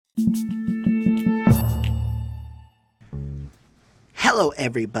Hello,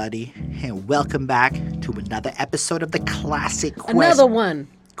 everybody, and welcome back to another episode of the Classic Quest Another one.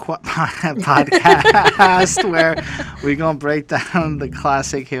 podcast where we're going to break down the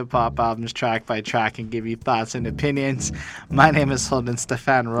classic hip-hop albums track by track and give you thoughts and opinions. My name is Holden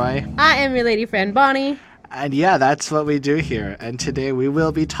Stefan Roy. I am your lady friend Bonnie. And yeah, that's what we do here. And today we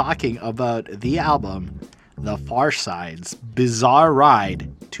will be talking about the album, The Pharcyde's Bizarre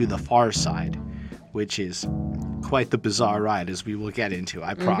Ride to the Far Side, which is quite the bizarre ride, as we will get into,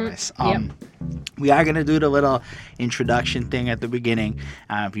 I promise. Yep. We are going to do the little introduction thing at the beginning.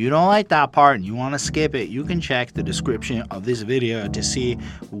 If you don't like that part and you want to skip it, you can check the description of this video to see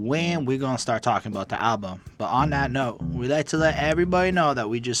when we're going to start talking about the album. But on that note, we'd like to let everybody know that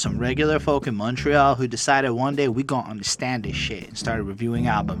we just some regular folk in Montreal who decided one day we're going to understand this shit and started reviewing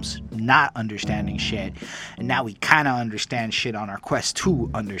albums, not understanding shit. And now we kind of understand shit on our quest to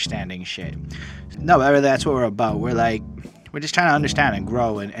understanding shit. No, but that's what we're about. We're just trying to understand and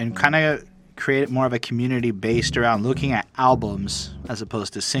grow and kind of create more of a community based around looking at albums as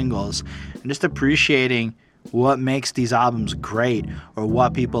opposed to singles and just appreciating what makes these albums great or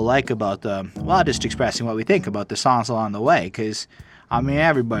what people like about them, while just expressing what we think about the songs along the way, because I mean,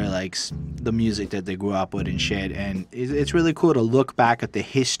 everybody likes the music that they grew up with and shit, and it's really cool to look back at the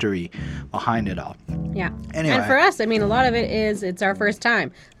history behind it all. Yeah. Anyway. And for us, I mean, a lot of it is it's our first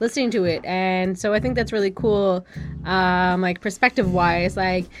time listening to it. And so I think that's really cool, like perspective-wise.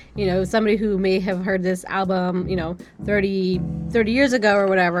 Like, you know, somebody who may have heard this album, you know, 30 years ago or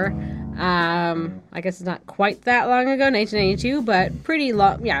whatever. I guess it's not quite that long ago, 1992, but pretty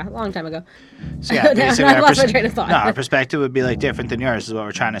long, a long time ago. So yeah, basically I lost my train of thought. No, our perspective would be like different than yours is what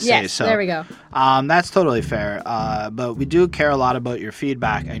we're trying to say. Yes, so there we go. That's totally fair. But we do care a lot about your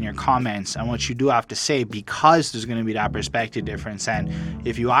feedback and your comments and what you do have to say, because there's going to be that perspective difference. And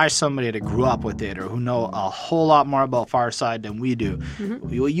if you are somebody that grew up with it or who know a whole lot more about Pharcyde than we do,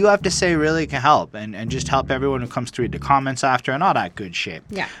 what you have to say really can help and just help everyone who comes to read the comments after and all that good shit.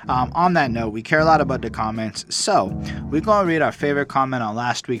 Yeah. On that note, we care a lot about the comments. So we're going to read our favorite comment on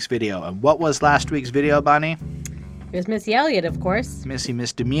last week's video. And what was last week's video, Bonnie? It was Missy Elliott, of course. Missy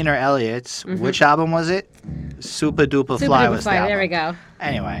Misdemeanor Elliott's. Which album was it? Super Duper Fly was the album. There we go.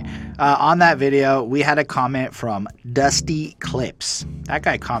 Anyway, on that video, we had a comment from Dusty Clips. That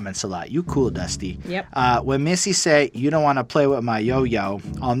guy comments a lot. You cool, Dusty. Yep. When Missy said, "You don't want to play with my yo-yo"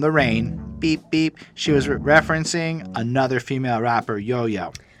 on The Rain, beep, beep, she was referencing another female rapper,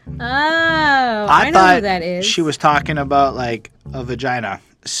 Yo-Yo. Oh, I know who that is. She was talking about, like, a vagina.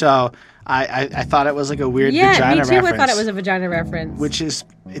 So I thought it was like a weird vagina reference. Yeah, me too. I thought it was a vagina reference. Which is,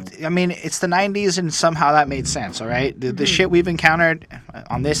 I mean, it's the 90s and somehow that made sense, all right? The shit we've encountered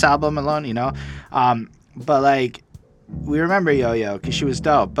on this album alone, you know? But, like, we remember Yo-Yo because she was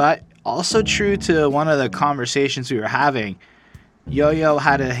dope. But also true to one of the conversations we were having, Yo-Yo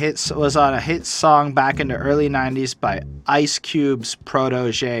was on a hit song back in the early 90s by Ice Cube's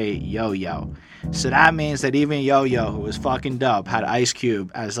protege, Yo-Yo. So that means that even Yo-Yo, who was fucking dope, had Ice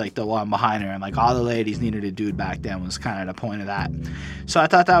Cube as like the one behind her, and like all the ladies needed a dude back then was kind of the point of that. So I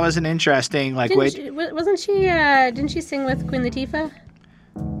thought that was an interesting didn't she sing with Queen Latifah?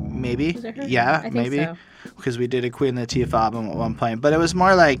 Maybe. Was it her? Yeah, I think maybe. so. Because we did a Queen Latifah album at one point. But it was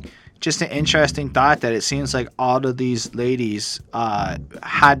more like just an interesting thought that it seems like all of these ladies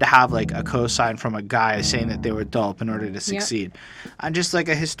had to have like a cosign from a guy saying that they were dope in order to succeed. And just like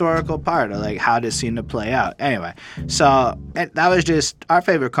a historical part of like how this seemed to play out. Anyway, so that was just our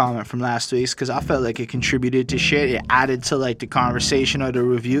favorite comment from last week's, because I felt like it contributed to shit. It added to like the conversation or the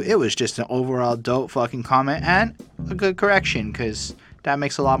review. It was just an overall dope fucking comment and a good correction, because that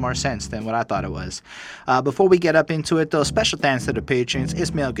makes a lot more sense than what I thought it was. Before we get up into it, though, special thanks to the patrons: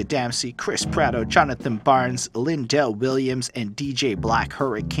 Ismail Gadamsi, Chris Prado, Jonathan Barnes, Lindell Williams, and DJ Black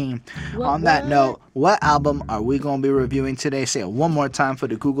Hurricane. On that note, what album are we going to be reviewing today? Say it one more time for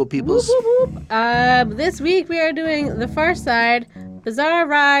the Google peoples. Whoop, whoop, whoop. This week we are doing The Pharcyde, Bizarre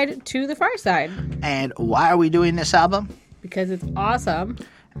Ride to the Far Side. And why are we doing this album? Because it's awesome.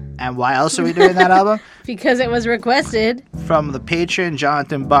 And why else are we doing that album? Because it was requested. From the patron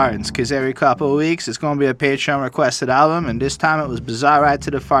Jonathan Barnes, because every couple of weeks it's going to be a Patreon requested album, and this time it was Bizarre Ride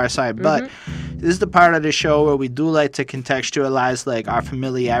to the Far Side. But this is the part of the show where we do like to contextualize like our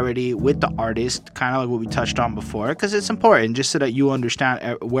familiarity with the artist, kind of like what we touched on before, because it's important just so that you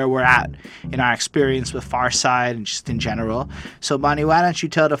understand where we're at in our experience with Pharcyde and just in general. So Bonnie, why don't you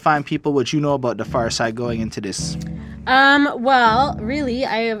tell the fine people what you know about the Pharcyde going into this? Well, really,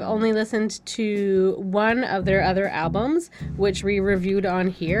 I have only listened to one of their other albums, which we reviewed on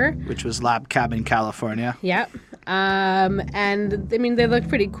here. Which was Lab Cabin, California. Yep. And I mean, they looked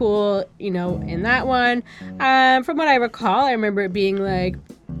pretty cool, in that one. From what I recall, I remember it being like,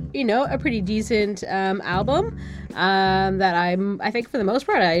 a pretty decent album. That I think for the most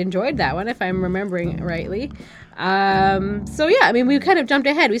part I enjoyed that one, if I'm remembering rightly. So yeah, I mean, we kind of jumped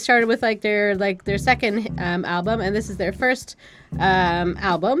ahead. We started with their second album, and this is their first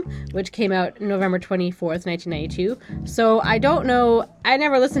album, which came out November 24th, 1992. So I don't know. I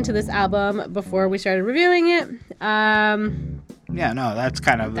never listened to this album before we started reviewing it. Yeah, no, that's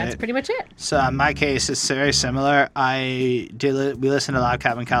pretty much it. So in my case, it's very similar. We listened to Loud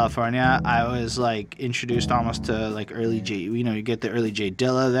Cabin California. I was like introduced almost to like early J. You get the early J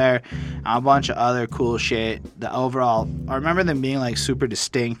Dilla there, a bunch of other cool shit. The overall, I remember them being like super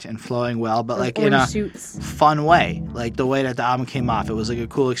distinct and flowing well, but like in a fun way. Like the way that the album came off, it was like a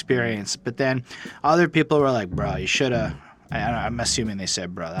cool experience. But then other people were like, "Bro, you should have." I'm assuming they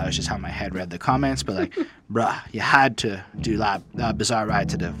said bro. That was just how my head read the comments. But like, bruh, you had to do Bizarre Ride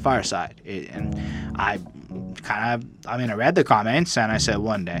to the Far Side. And I read the comments and I said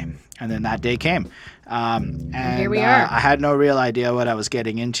one day. And then that day came. And here we are. I had no real idea what I was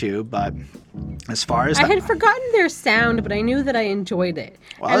getting into. But as far as... I had forgotten their sound, but I knew that I enjoyed it.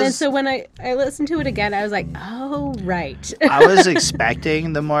 And then so when I listened to it again, I was like, oh, right. I was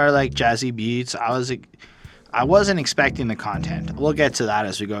expecting the more like jazzy beats. I wasn't expecting the content. We'll get to that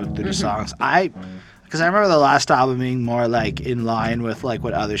as we go through the songs. Because I remember the last album being more like in line with like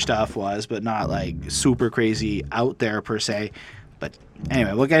what other stuff was, but not like super crazy out there per se. But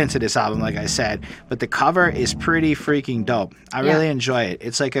anyway, we'll get into this album, like I said. But the cover is pretty freaking dope. I really enjoy it.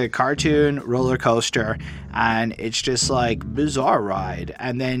 It's like a cartoon roller coaster, and it's just like Bizarre Ride.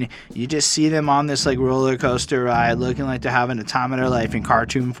 And then you just see them on this like roller coaster ride, looking like they're having a time of their life in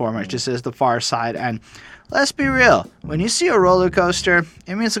cartoon form. It just says The Far Side. And let's be real. When you see a roller coaster,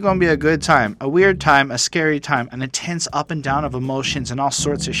 it means it's going to be a good time, a weird time, a scary time, an intense up and down of emotions and all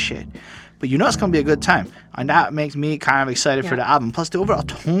sorts of shit. But you know it's going to be a good time. And that makes me kind of excited for the album. Plus, the overall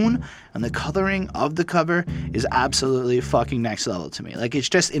tone and the coloring of the cover is absolutely fucking next level to me. Like, it's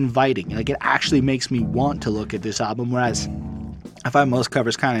just inviting. Like, it actually makes me want to look at this album, whereas I find most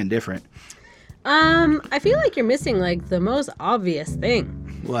covers kind of indifferent. I feel like you're missing, like, the most obvious thing.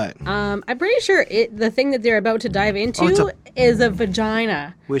 What? I'm pretty sure the thing that they're about to dive into is a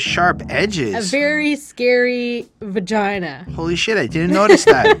vagina. With sharp edges. A very scary vagina. Holy shit, I didn't notice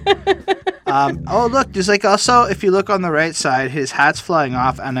that. Look, there's like also, if you look on the right side, his hat's flying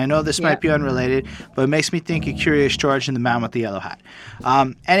off, and I know this might be unrelated, but it makes me think of Curious George and the Man with the Yellow Hat.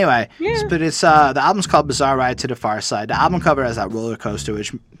 Anyway, but it's the album's called Bizarre Ride to the Far Side. The album cover has that roller coaster,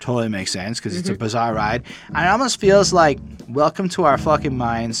 which totally makes sense because it's a bizarre ride, and it almost feels like welcome to our fucking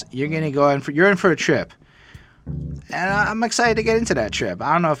minds. You're in for a trip. And I'm excited to get into that trip.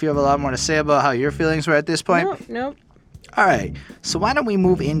 I don't know if you have a lot more to say about how your feelings were at this point. Nope. All right, so why don't we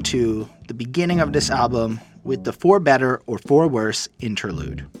move into the beginning of this album with the For Better or For Worse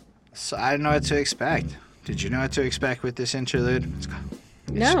interlude. So I didn't know what to expect. Did you know what to expect with this interlude?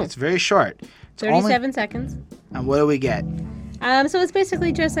 No. It's very short. It's 37 seconds. And what do we get? So it's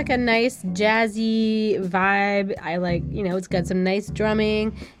basically just like a nice jazzy vibe. I like, it's got some nice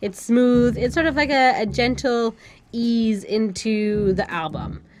drumming. It's smooth. It's sort of like a gentle ease into the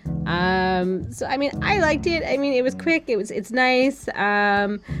album. So I mean, I liked it. I mean, it was quick. It's nice.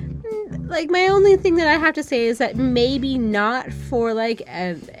 Like my only thing that I have to say is that maybe not for like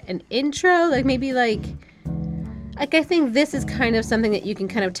an intro. Like maybe like I think this is kind of something that you can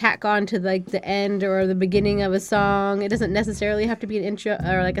kind of tack on to like the end or the beginning of a song. It doesn't necessarily have to be an intro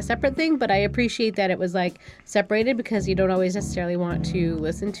or like a separate thing, but I appreciate that it was like separated because you don't always necessarily want to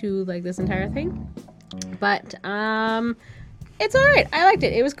listen to like this entire thing. But it's all right. I liked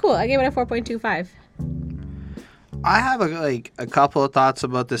it. It was cool. I gave it a 4.25. I have a couple of thoughts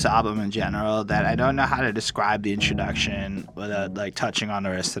about this album in general that I don't know how to describe the introduction without like touching on the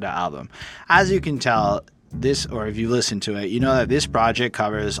rest of the album. As you can tell, or if you listen to it, you know that this project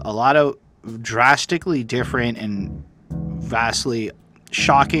covers a lot of drastically different and vastly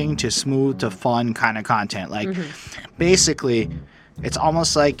shocking to smooth to fun kind of content. Like basically it's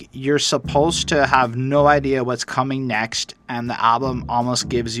almost like you're supposed to have no idea what's coming next, and the album almost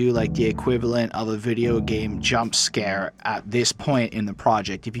gives you like the equivalent of a video game jump scare at this point in the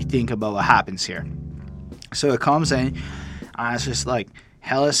project if you think about what happens here. So it comes in and it's just like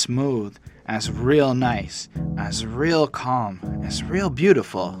hella smooth, and it's real nice, and it's real calm, and it's real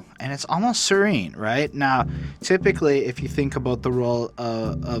beautiful, and it's almost serene, right? Now, typically, if you think about the role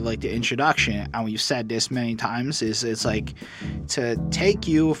of like the introduction, and we've said this many times, is it's like to take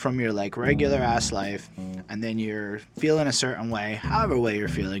you from your like regular ass life, and then you're feeling a certain way, however way you're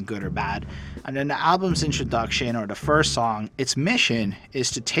feeling, good or bad. And then the album's introduction or the first song, its mission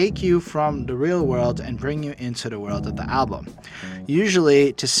is to take you from the real world and bring you into the world of the album.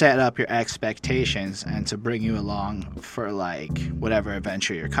 Usually to set up your expectations and to bring you along for like whatever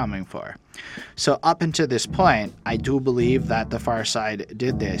adventure you're coming for. So up until this point, I do believe that the Far Side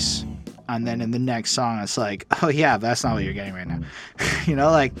did this. And then in the next song, it's like, oh yeah, that's not what you're getting right now. You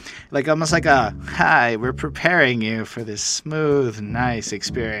know, like almost like a, hi, we're preparing you for this smooth, nice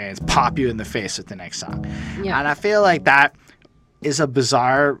experience. Pop you in the face with the next song. Yeah. And I feel like that is a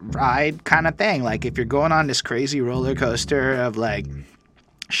bizarre ride kind of thing. Like if you're going on this crazy roller coaster of like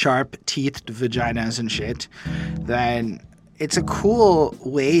sharp teethed vaginas and shit, then it's a cool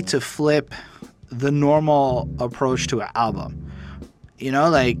way to flip the normal approach to an album. You know,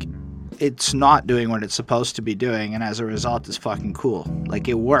 like it's not doing what it's supposed to be doing, and as a result it's fucking cool. Like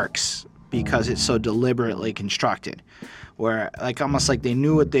it works because it's so deliberately constructed, where like almost like they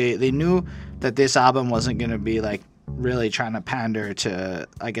knew that this album wasn't going to be like really trying to pander to,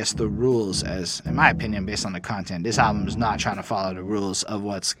 I guess, the rules, as in my opinion, based on the content. This album is not trying to follow the rules of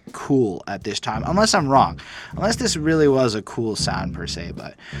what's cool at this time, unless I'm wrong, unless this really was a cool sound per se.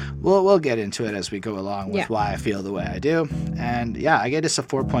 But we'll get into it as we go along with why I feel the way I do. And yeah, I get this a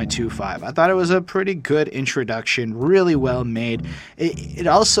 4.25. I thought it was a pretty good introduction, really well made. It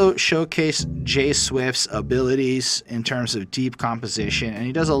also showcased Jay Swift's abilities in terms of deep composition, and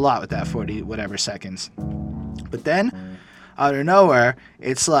he does a lot with that 40 whatever seconds. But then, out of nowhere,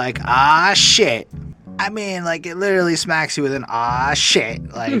 it's like, ah, shit. I mean, like, it literally smacks you with an ah,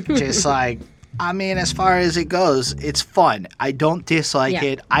 shit. Like, just like, I mean, as far as it goes, it's fun. I don't dislike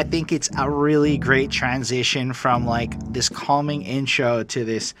it. I think it's a really great transition from, like, this calming intro to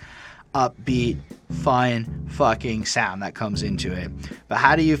this upbeat, fun fucking sound that comes into it. But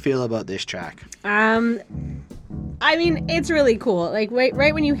how do you feel about this track? I mean, it's really cool. Like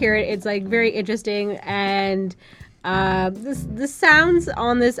right when you hear it, it's like very interesting, and the sounds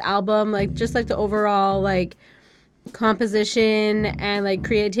on this album, like just like the overall like composition and like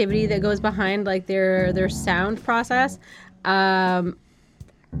creativity that goes behind like their sound process,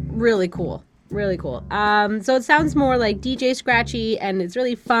 really cool. Really cool. So it sounds more like DJ Scratchy, and it's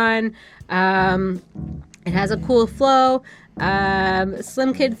really fun. It has a cool flow.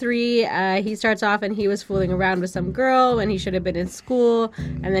 Slim Kid 3, he starts off and he was fooling around with some girl when he should have been in school,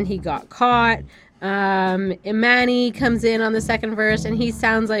 and then he got caught. Imani comes in on the second verse, and he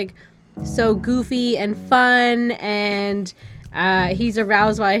sounds like so goofy and fun, and he's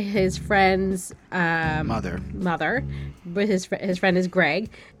aroused by his friend's mother. But his friend is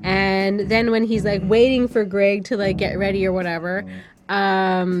Greg, and then when he's like waiting for Greg to like get ready or whatever,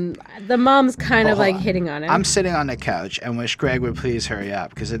 the mom's kind of like hitting on him. I'm sitting on the couch and wish Greg would please hurry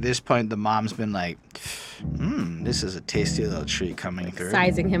up, because at this point the mom's been like, this is a tasty little treat coming like through,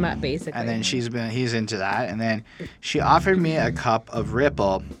 sizing him up basically. And then he's into that, and then she offered me a cup of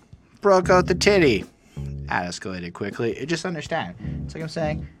Ripple, broke out the titty. That escalated quickly. Just understand, it's like I'm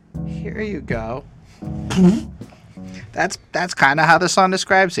saying, here you go. That's kind of how the song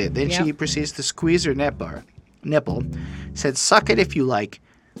describes it. Then she proceeds to squeeze her nipple, said, suck it if you like,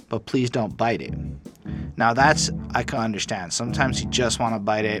 but please don't bite it. Now I can understand. Sometimes you just want to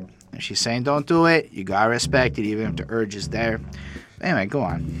bite it. If she's saying don't do it, you gotta respect it, even if the urge is there. Anyway, go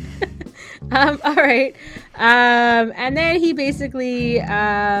on. All right. And then he basically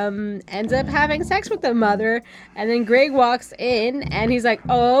ends up having sex with the mother, and then Greg walks in and he's like,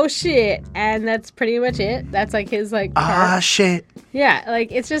 oh shit, and that's pretty much it. That's like his like part. Ah shit. Yeah,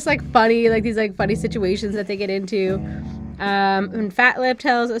 like it's just like funny, like these like funny situations that they get into. And Fat Lip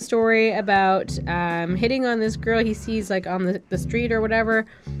tells a story about hitting on this girl he sees like on the street or whatever.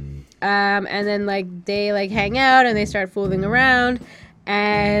 And then like they like hang out and they start fooling around,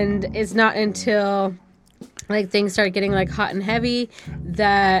 and it's not until like things start getting like hot and heavy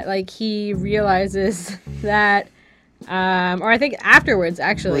that like he realizes that or I think afterwards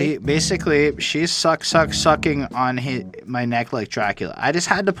actually. Well, basically she's sucking on my neck like Dracula. I just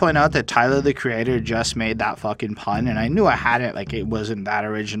had to point out that Tyler the Creator just made that fucking pun, and I knew I had it, like it wasn't that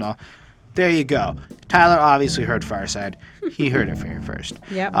original. There you go. Tyler obviously heard Far Side. He heard it here first.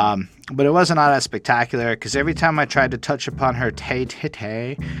 Yep. But it wasn't all that spectacular, because every time I tried to touch upon her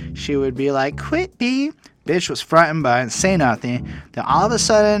tay, she would be like, quit, B. Bitch was frightened by it and say nothing. Then all of a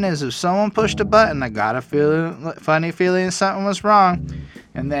sudden, as if someone pushed a button, I got a funny feeling something was wrong.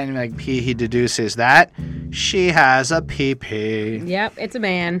 And then like he deduces that She has a pee-pee. Yep, it's a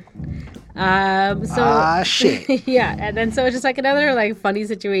man. Shit. Yeah, and then so it's just like another like funny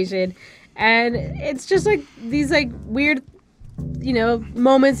situation, and it's just like these like weird,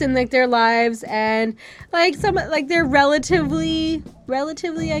 moments in like their lives, and like some like they're relatively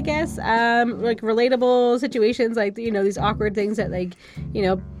I guess like relatable situations, like these awkward things that like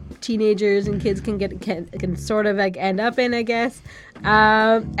teenagers and kids can sort of like end up in, I guess.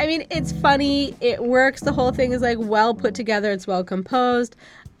 I mean, it's funny, it works, the whole thing is like well put together, it's well composed.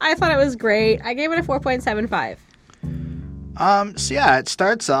 I thought it was great. I gave it a 4.75. So yeah, it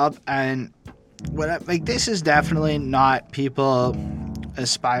starts up, and this is definitely not people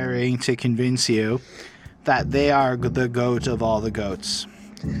aspiring to convince you that they are the goat of all the goats.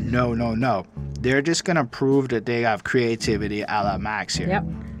 No. They're just gonna prove that they have creativity a la Max here. Yep.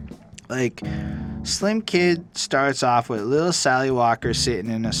 Like, Slim Kid starts off with little Sally Walker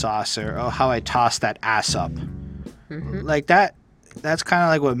sitting in a saucer. Oh, how I tossed that ass up. Mm-hmm. Like that. That's kind of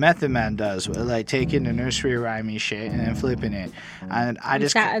like what Method Man does, with like taking the nursery rhymey shit and then flipping it. And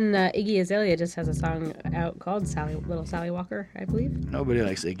Iggy Azalea just has a song out called Little Sally Walker, I believe. Nobody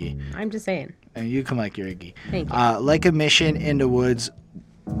likes Iggy. I'm just saying. And you can like your Iggy. Thank you. Like a Mission in the Woods,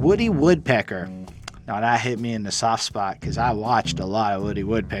 Woody Woodpecker. Now that hit me in the soft spot because I watched a lot of Woody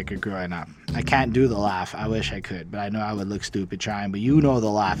Woodpecker growing up. I can't do the laugh. I wish I could, but I know I would look stupid trying. But you know the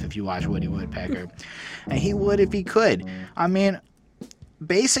laugh if you watch Woody Woodpecker. And he would if he could. I mean,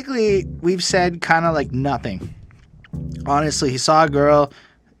 basically, we've said kind of like nothing. Honestly, he saw a girl,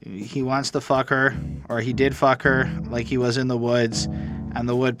 he wants to fuck her, or he did fuck her, like he was in the woods, and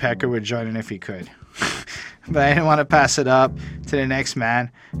the woodpecker would join in if he could. But I didn't want to pass it up to the next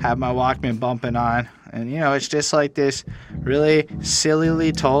man, have my Walkman bumping on, and it's just like this really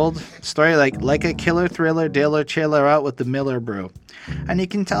sillily told story, like a killer thriller, diller chiller out with the Miller Brew. And you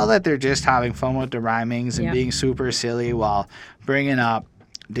can tell that they're just having fun with the rhymings and being super silly while bringing up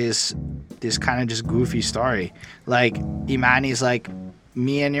this kind of just goofy story. Like Imani's like,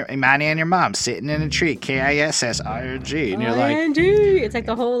 Imani and your mom sitting in a tree, KISSIRG, and you're like, it's like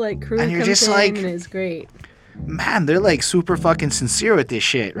the whole like crew, and you're just like, and it's great. Man, they're like super fucking sincere with this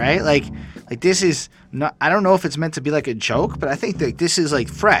shit, right? Like this is not, I don't know if it's meant to be like a joke, but I think that this is like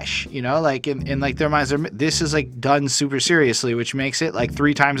fresh, like in like their minds, this is like done super seriously, which makes it like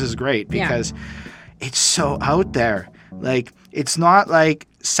 3 times as great because it's so out there. Like, it's not like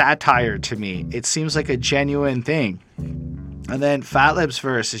satire to me. It seems like a genuine thing. And then Fat Lip's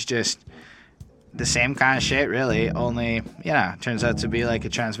verse is just the same kind of shit, really, only, turns out to be like a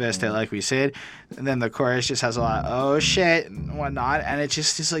transvestite, like we said. And then the chorus just has a lot of, oh shit, and whatnot. And it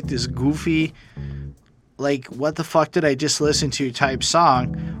just is like this goofy, like, what the fuck did I just listen to type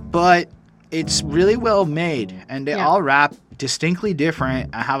song. But it's really well made. And they all rap distinctly different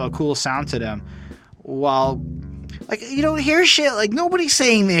and have a cool sound to them. While, like, you don't hear shit, like, nobody's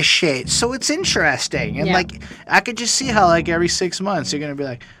saying this shit. So it's interesting. And, like, I could just see how, like, every 6 months you're going to be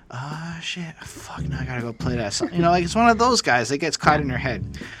like, oh, shit, fuck, now I gotta go play that song. Like, it's one of those guys that gets caught in your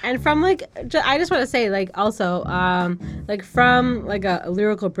head. And from, like, I just want to say, like, also, like, from, like, a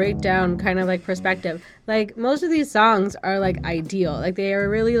lyrical breakdown kind of, like, perspective, like, most of these songs are, like, ideal. Like, they are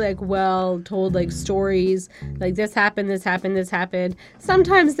really, like, well-told, like, stories. Like, this happened, this happened, this happened.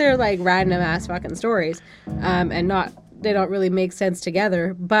 Sometimes they're, like, random-ass fucking stories, and they don't really make sense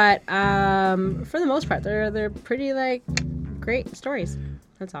together. But, for the most part, they're pretty, like, great stories.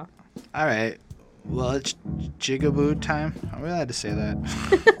 That's all. All right. Well, it's jigaboo time. Are we allowed to say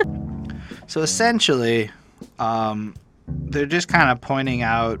that? So essentially, they're just kind of pointing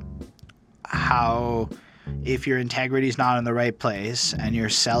out how if your integrity is not in the right place and you're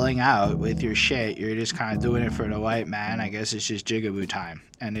selling out with your shit, you're just kind of doing it for the white man. I guess it's just jigaboo time.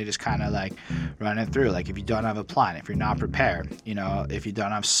 And they just kind of like run it through. Like, if you don't have a plan, if you're not prepared, if you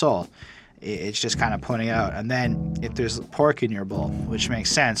don't have soul, it's just kind of pointing out. And then if there's pork in your bowl, which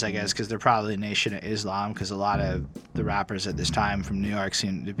makes sense, I guess, because they're probably Nation of Islam, because a lot of the rappers at this time from New York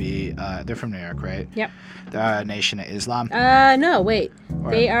seem to be, they're from New York, right? Yep. They're Nation of Islam. No, wait.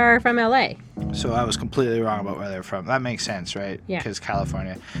 They are from LA. So I was completely wrong about where they're from. That makes sense, right? Yeah. Because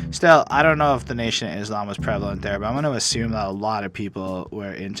California. Still, I don't know if the Nation of Islam was prevalent there, but I'm going to assume that a lot of people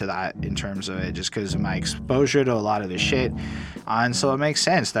were into that in terms of it, just because of my exposure to a lot of the shit. And so it makes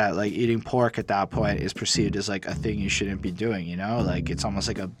sense that, like, eating pork at that point is perceived as, like, a thing you shouldn't be doing, Like, it's almost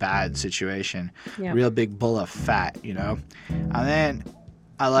like a bad situation. Yeah. Real big bull of fat, And then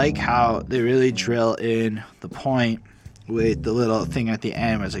I like how they really drill in the point with the little thing at the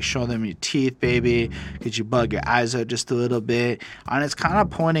end where it's like, show them your teeth, baby. Could you bug your eyes out just a little bit? And it's kind of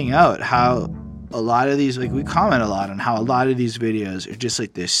pointing out how a lot of these, like, we comment a lot on how a lot of these videos are just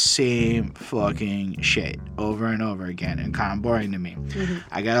like the same fucking shit over and over again, and kind of boring to me.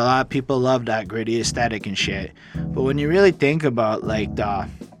 I got a lot of people love that gritty aesthetic and shit, but when you really think about like the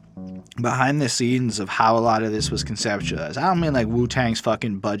behind the scenes of how a lot of this was conceptualized, I don't mean like Wu-Tang's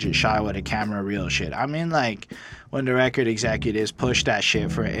fucking budget shot with a camera reel shit. I mean like when the record executives push that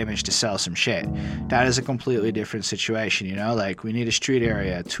shit for an image to sell some shit. That is a completely different situation, you know? Like, we need a street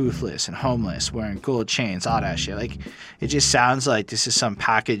area, toothless and homeless, wearing gold chains, all that shit. Like, it just sounds like this is some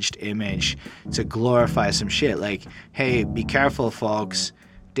packaged image to glorify some shit. Like, hey, be careful, folks.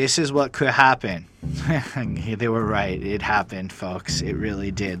 This is what could happen. They were right. It happened, folks. It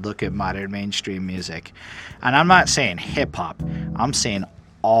really did. Look at modern mainstream music. And I'm not saying hip-hop. I'm saying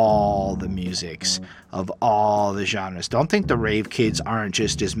all the musics of all the genres. Don't think the rave kids aren't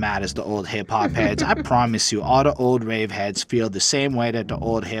just as mad as the old hip-hop heads. I promise you, all the old rave heads feel the same way that the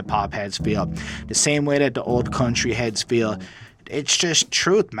old hip-hop heads feel. The same way that the old country heads feel. It's just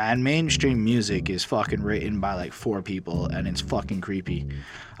truth, man. Mainstream music is fucking written by like 4 people, and it's fucking creepy.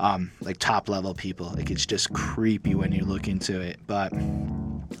 Like top level people. Like, it's just creepy when you look into it. But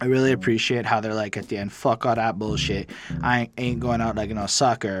I really appreciate how they're like at the end, fuck all that bullshit. I ain't going out like no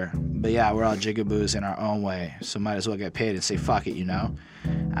sucker. But yeah, we're all jigaboos in our own way, so might as well get paid and say fuck it, you know?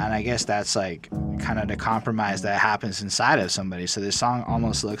 And I guess that's like kind of the compromise that happens inside of somebody. So this song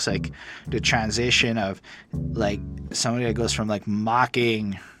almost looks like the transition of like somebody that goes from like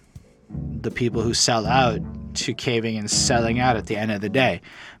mocking the people who sell out to caving and selling out at the end of the day.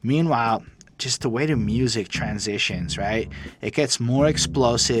 Meanwhile, just the way the music transitions, right? It gets more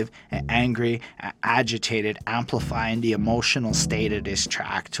explosive and angry and agitated, amplifying the emotional state of this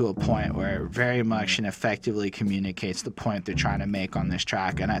track to a point where it very much and effectively communicates the point they're trying to make on this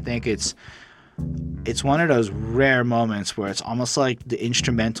track. And I think it's one of those rare moments where it's almost like the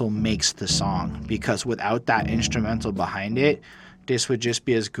instrumental makes the song, because without that instrumental behind it, this would just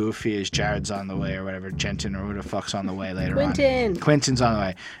be as goofy as Jared's on the way or whatever, Jenton or who the fuck's on the way later Quentin. on. Quentin's on the way.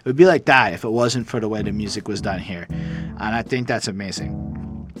 It would be like that if it wasn't for the way the music was done here. And I think that's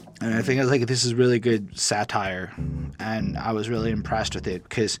amazing. And I think it's like, this is really good satire, and I was really impressed with it,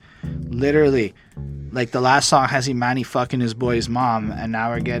 because literally, like, the last song has Imani fucking his boy's mom, and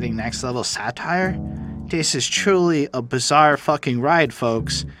now we're getting next level satire. This is truly a bizarre fucking ride,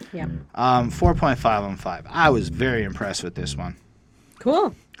 folks. Yeah. 4.5 on 5. I was very impressed with this one.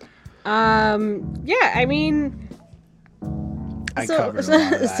 Cool. Yeah, I mean, I covered a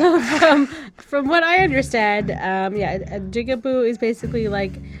lot of that. So from what I understand, yeah, a jigaboo is basically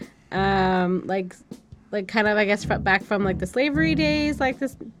like kind of, I guess, back from like the slavery days, like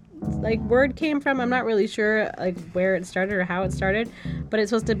this like word came from. I'm not really sure like where it started or how it started, but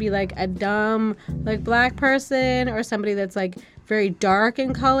it's supposed to be like a dumb like black person or somebody that's like very dark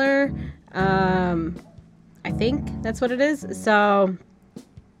in color. I think that's what it is. So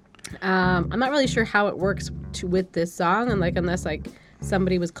I'm not really sure how it works with this song, and like unless like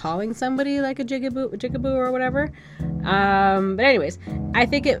somebody was calling somebody like a jigaboo or whatever. But anyways, I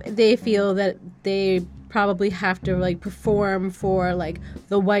think they feel that they probably have to like perform for like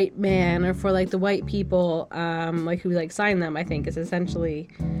the white man or for like the white people like who like sign them. I think is essentially,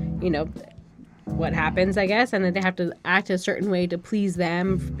 you know, what happens, I guess, and then they have to act a certain way to please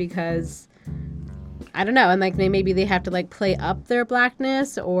them because I don't know, and like maybe they have to like play up their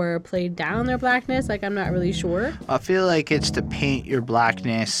blackness or play down their blackness. Like, I'm not really sure. I feel like it's to paint your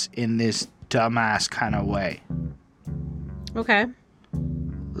blackness in this dumbass kind of way. Okay.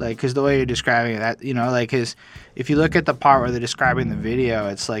 Like, because the way you're describing it, that, you know, like, cause if you look at the part where they're describing the video,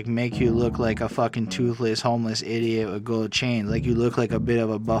 it's like, make you look like a fucking toothless, homeless idiot with gold chains. Like, you look like a bit of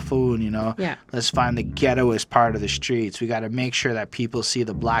a buffoon, you know? Yeah. Let's find the ghettoest part of the streets. We got to make sure that people see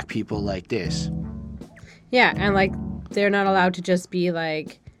the black people like this. Yeah, and like, they're not allowed to just be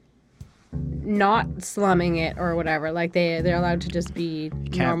like, not slumming it or whatever. Like, they're allowed to just be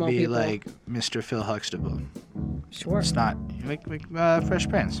normal people. Can't be like Mr. Phil Huxtable. Sure. It's not like Fresh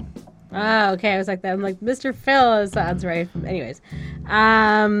Prince. Oh, okay. I was like that. I'm like, Mr. Phil sounds right. Anyways,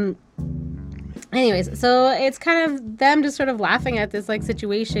 so it's kind of them just sort of laughing at this like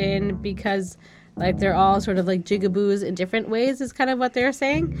situation because like they're all sort of like jigaboos in different ways is kind of what they're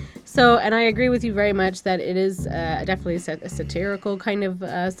saying. So, and I agree with you very much that it is definitely a satirical kind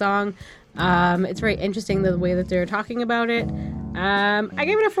of song. It's very interesting the way that they're talking about it. I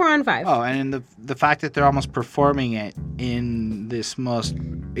gave it a 4 on 5. Oh, and the fact that they're almost performing it in this most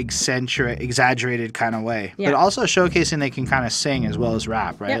exaggerated kind of way, yeah. But also showcasing they can kind of sing as well as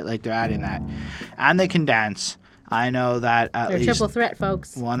rap, right? Yep. Like they're adding that, and they can dance. I know that at they're least triple threat,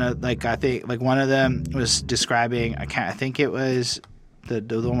 folks. I think one of them was describing. I think it was the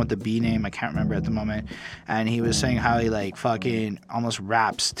one with the B name. I can't remember at the moment. And he was saying how he like fucking almost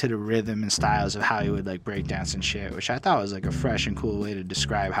raps to the rhythm and styles of how he would like break dance and shit, which I thought was like a fresh and cool way to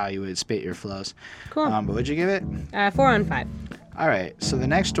describe how you would spit your flows. Cool. But what'd you give it? 4 on 5. All right. So the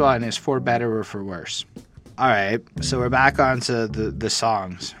next one is For Better or For Worse. All right. So we're back onto the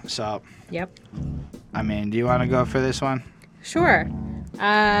songs. So. Yep. I mean, do you want to go for this one? Sure.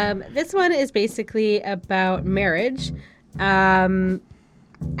 This one is basically about marriage. And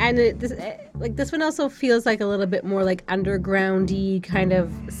this one also feels like a little bit more like undergroundy kind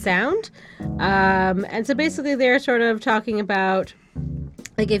of sound. And so basically they're sort of talking about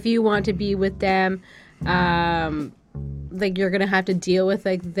like if you want to be with them, like you're gonna have to deal with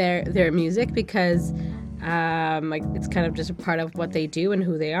like their music because like it's kind of just a part of what they do and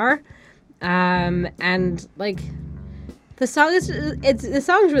who they are. And like the song is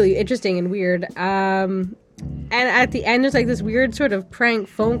really interesting and weird. And at the end there's like this weird sort of prank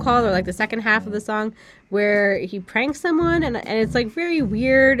phone call, or like the second half of the song where he pranks someone, and it's like very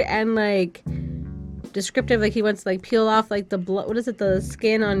weird and like descriptive. Like he wants to like peel off like the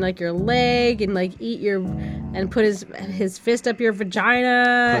skin on like your leg and like and put his fist up your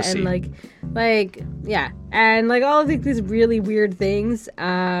vagina. Pussy. And like yeah, and like all of these really weird things.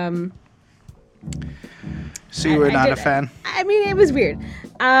 So you were not a fan? I mean, it was weird.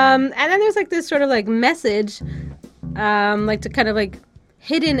 And then there's like this sort of like message, like to kind of like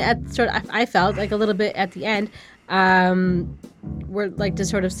hidden at sort of, I felt like a little bit at the end, where like to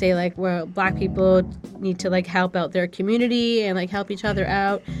sort of say like, well, Black people need to like help out their community and like help each other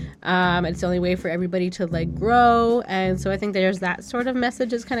out. And it's the only way for everybody to like grow. And so I think there's that sort of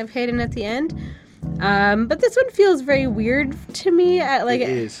message is kind of hidden at the end. But this one feels very weird to me. Like it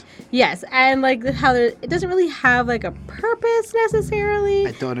is. Yes, and like how it doesn't really have like a purpose necessarily.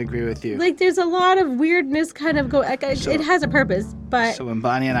 I don't agree with you. Like there's a lot of weirdness kind of it has a purpose, but so when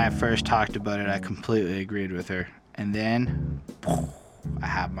Bonnie and I first talked about it, I completely agreed with her, and then I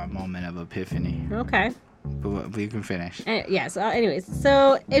had my moment of epiphany. Okay. But we can finish. Yes. Anyways,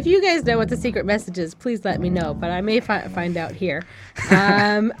 so if you guys know what the secret message is, please let me know. But I may find out here.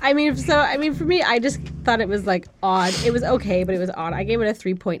 I mean, for me, I just thought it was like odd. It was okay, but it was odd. I gave it a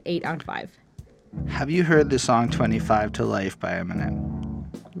 3.8 on 5. Have you heard the song 25 to Life by Eminem?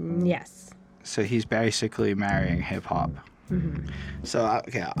 Yes. So he's basically marrying hip hop. Mm-hmm. So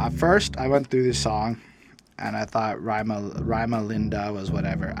okay, at first I went through this song. And I thought Rima Linda was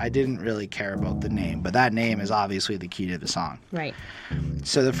whatever. I didn't really care about the name, but that name is obviously the key to the song. Right.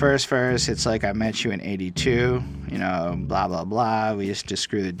 So the first verse, it's like, I met you in 82, you know, blah, blah, blah. We used to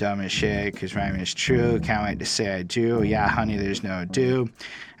screw the dumbest shit because rhyming is true. Can't wait to say I do. Yeah, honey, there's no do.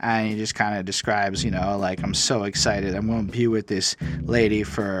 And he just kind of describes, you know, like, I'm so excited. I'm going to be with this lady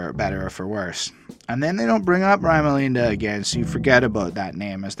for better or for worse. And then they don't bring up Rima Linda again, so you forget about that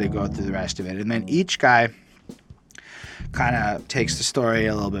name as they go through the rest of it. And then each guy kind of takes the story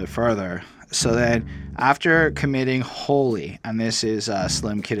a little bit further. So then after committing Holy, and this is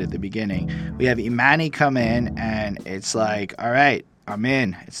Slim Kid at the beginning, we have Imani come in, and it's like, all right, I'm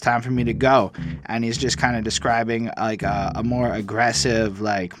in. It's time for me to go. And he's just kind of describing like a more aggressive,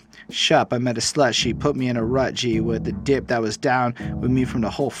 like, Shup, I met a slut, she put me in a rut, G, with the dip that was down with me from the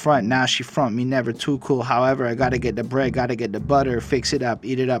whole front. Now she front me, never too cool. However, I gotta get the bread, gotta get the butter, fix it up,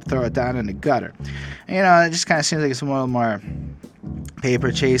 eat it up, throw it down in the gutter. You know, it just kind of seems like it's a little more paper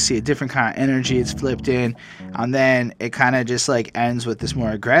chasey, a different kind of energy. It's flipped in, and then it kind of just like ends with this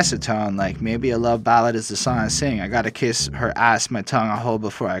more aggressive tone, like, maybe a love ballad is the song I sing. I gotta kiss her ass, my tongue I hold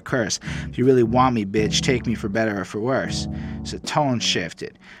before I curse. If you really want me, bitch, take me for better or for worse. So tone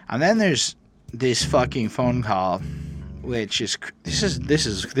shifted, and then there's this fucking phone call, which is this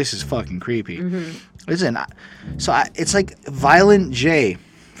is fucking creepy. Mm-hmm. Listen, it's like Violent J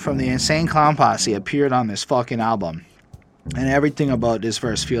from the Insane Clown Posse appeared on this fucking album. And everything about this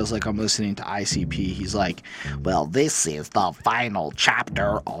verse feels like I'm listening to ICP. He's like, well, this is the final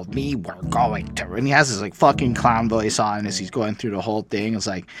chapter of me we're going to. And he has this like fucking clown voice on as he's going through the whole thing. It's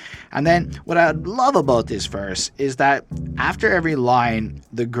like, and then what I love about this verse is that after every line,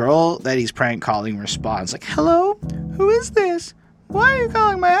 the girl that he's prank calling responds like, hello, who is this? Why are you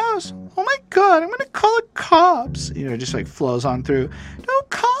calling my house? Oh my God, I'm going to call the cops. You know, it just like flows on through. Don't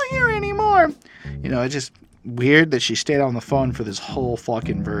call here anymore. You know, it just weird that she stayed on the phone for this whole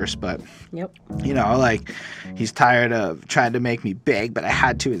fucking verse, but yep, you know, like, he's tired of trying to make me beg, but I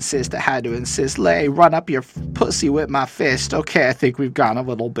had to insist, lay, run up your pussy with my fist. Okay, I think we've gone a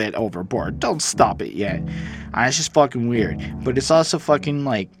little bit overboard, don't stop it yet. And it's just fucking weird, but it's also fucking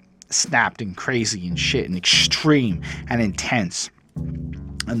like snapped and crazy and shit and extreme and intense.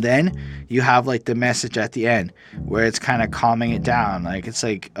 And then you have like the message at the end where it's kind of calming it down. Like it's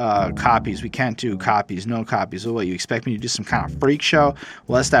like copies. We can't do copies. No copies. Oh, what, you expect me to do some kind of freak show?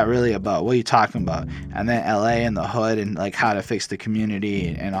 What's that really about? What are you talking about? And then LA and the hood and like how to fix the community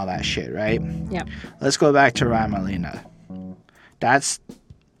and all that shit, right? Yep. Let's go back to Ramalina. That's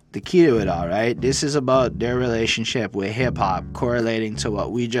the key to it all, right? This is about their relationship with hip-hop correlating to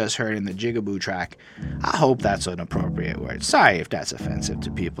what we just heard in the Jigaboo track. I hope that's an appropriate word. Sorry if that's offensive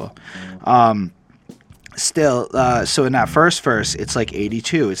to people. Still, so in that first verse, it's like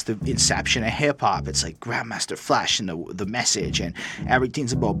 82. It's the inception of hip-hop. It's like Grandmaster Flash and the message, and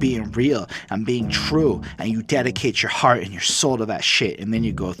everything's about being real and being true, and you dedicate your heart and your soul to that shit, and then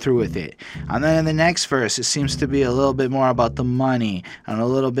you go through with it. And then in the next verse, it seems to be a little bit more about the money, and a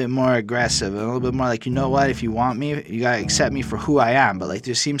little bit more aggressive, and a little bit more like, you know what, if you want me, you gotta accept me for who I am. But like,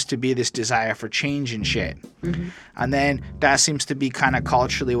 there seems to be this desire for change and shit. Mm-hmm. And then that seems to be kind of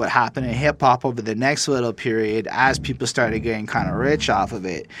culturally what happened in hip-hop over the next little period as people started getting kind of rich off of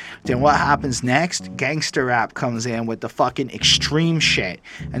it. Then what happens next? Gangster rap comes in with the fucking extreme shit.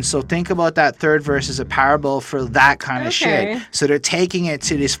 And so think about that third verse as a parable for that kind of shit. So they're taking it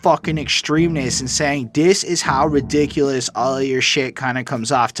to this fucking extremeness and saying, this is how ridiculous all of your shit kind of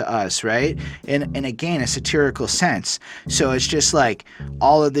comes off to us, right? And again, a satirical sense. So it's just like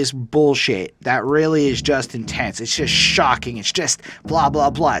all of this bullshit that really is just intense. It's just shocking. It's just blah, blah,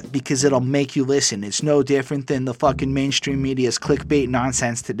 blah, because it'll make you listen. It's no different than the fucking mainstream media's clickbait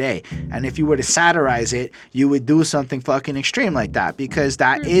nonsense today. And if you were to satirize it, you would do something fucking extreme like that, because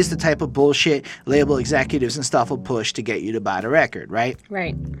that is the type of bullshit label executives and stuff will push to get you to buy the record, right?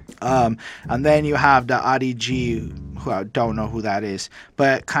 Right. And then you have the Adi G, who I don't know who that is,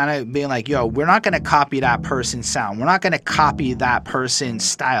 but kind of being like, yo, we're not going to copy that person's sound. We're not going to copy that person's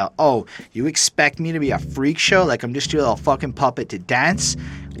style. Oh, you expect me to be a freak show? Like I'm just your little fucking puppet to dance?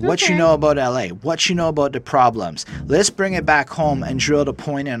 What you know about LA? What you know about the problems? Let's bring it back home and drill the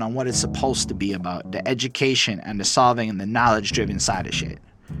point in on what it's supposed to be about. The education and the solving and the knowledge-driven side of shit.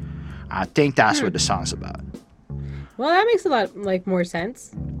 I think that's what the song's about. Well, that makes a lot more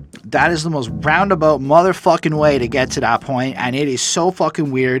sense. That is the most roundabout motherfucking way to get to that point, and it is so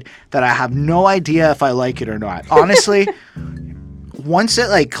fucking weird that I have no idea if I like it or not. Honestly, once it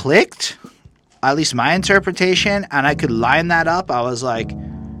like clicked, at least my interpretation, and I could line that up, I was like,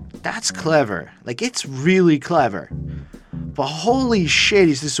 that's clever. Like, it's really clever. But holy shit,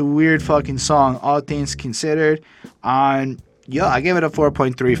 is this a weird fucking song, all things considered. I gave it a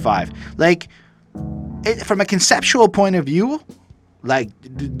 4.35. Like, from a conceptual point of view, like,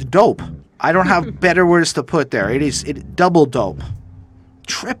 dope. I don't have better words to put there. It is double dope.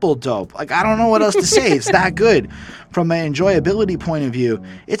 Triple dope. Like, I don't know what else to say. It's that good. From an enjoyability point of view,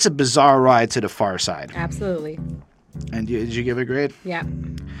 it's a bizarre ride to the far side. Absolutely. And did you give it a grade? Yeah.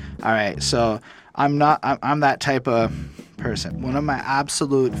 All right. So I'm that type of person. One of my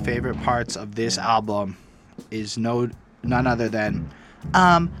absolute favorite parts of this album is none other than,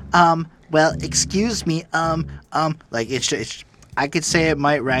 well, excuse me, like it's I could say it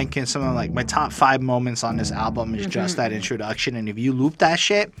might rank in some of like my top 5 moments on this album is just that introduction. And if you loop that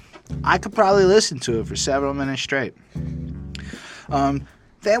shit, I could probably listen to it for several minutes straight.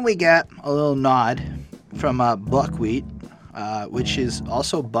 Then we get a little nod from Buckwheat, which is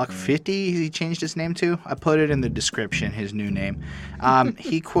also Buck 50 he changed his name to. I put it in the description, his new name.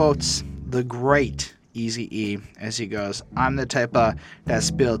 He quotes the great Eazy-E as he goes, I'm the type of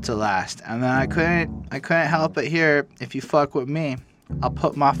that's built to last. And then I couldn't help but hear, if you fuck with me, I'll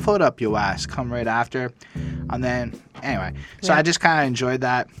put my foot up your ass, come right after. And then, anyway, so I just kind of enjoyed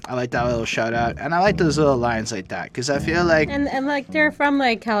that. I like that little shout out. And I like those little lines like that, because I feel like... And like, they're from,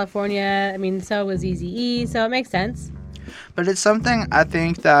 like, California. I mean, so was Eazy-E, so it makes sense. But it's something I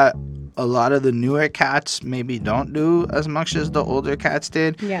think that a lot of the newer cats maybe don't do as much as the older cats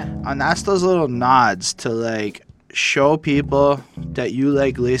did. Yeah. And that's those little nods to, like, show people that you,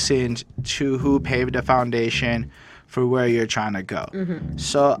 like, listened to who paved the foundation for where you're trying to go.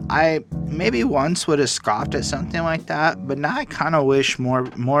 So I maybe once would have scoffed at something like that, but now I kind of wish more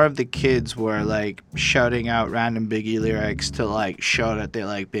of the kids were like shouting out random Biggie lyrics to like show that they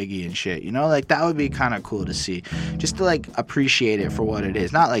like Biggie and shit, you know, like that would be kind of cool to see, just to like appreciate it for what it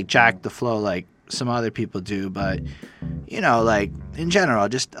is, not like jack the flow like some other people do, but you know, like in general,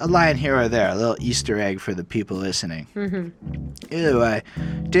 just a line here or there, a little Easter egg for the people listening. Either way,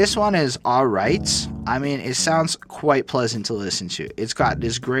 this one is all right. I mean, it sounds quite pleasant to listen to. It's got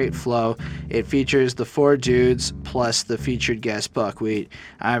this great flow. It features the 4 dudes plus the featured guest Buckwheat.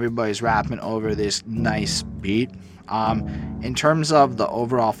 Everybody's rapping over this nice beat. In terms of the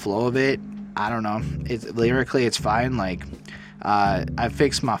overall flow of it, I don't know. Lyrically, it's fine. Like, I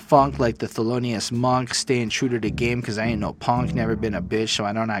fixed my funk like the Thelonious Monk, staying true to the game because I ain't no punk, never been a bitch, so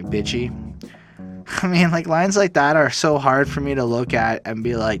I don't act bitchy. I mean, like, lines like that are so hard for me to look at and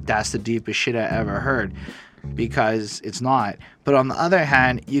be like, that's the deepest shit I ever heard, because it's not. But on the other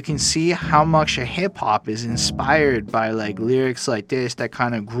hand, you can see how much of hip-hop is inspired by, like, lyrics like this that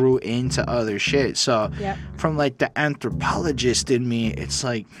kind of grew into other shit. So Yep. from, like, the anthropologist in me, it's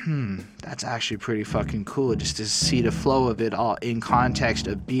like, that's actually pretty fucking cool just to see the flow of it all in context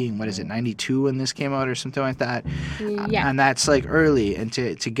of being, 92 when this came out or something like that? Yeah. And that's, like, early, and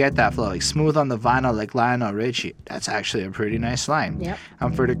to get that flow, like, smooth on the vinyl like Lionel Richie, that's actually a pretty nice line.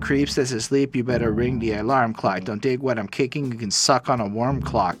 Yep. For the creeps that's asleep, you better ring the alarm clock. Don't dig what I'm kicking, you can suck on a warm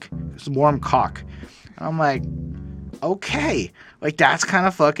cock. And I'm like, okay, like, that's kind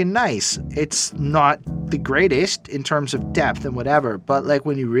of fucking nice. It's not the greatest in terms of depth and whatever, but, like,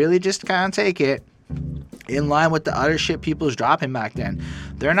 when you really just kind of take it in line with the other shit people's dropping back then,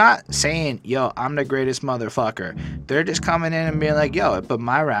 they're not saying, yo, I'm the greatest motherfucker. They're just coming in and being like, yo, but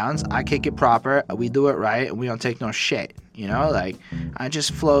my rounds, I kick it proper, we do it right, and we don't take no shit. You know, like, it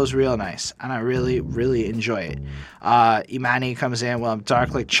just flows real nice, and I really, really enjoy it. Imani comes in, well, I'm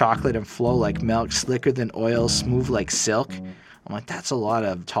dark like chocolate and flow like milk, slicker than oil, smooth like silk. I'm like, that's a lot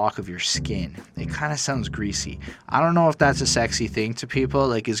of talk of your skin. It kind of sounds greasy. I don't know if that's a sexy thing to people.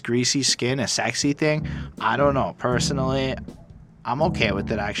 Like, is greasy skin a sexy thing? I don't know. Personally, I'm okay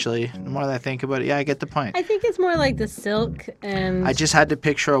with it, actually. The more that I think about it, yeah, I get the point. I think it's more like the silk and... I just had to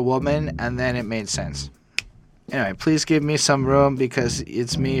picture a woman, and then it made sense. Anyway, please give me some room because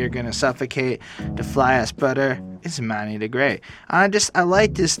it's me you're gonna suffocate. The fly ass brother, it's Manny the Great. I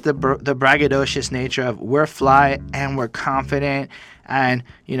like this, the braggadocious nature of we're fly and we're confident, and,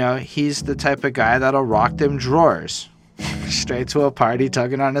 you know, he's the type of guy that'll rock them drawers straight to a party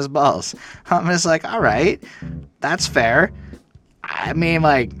tugging on his balls. I'm just like, all right, that's fair. I mean,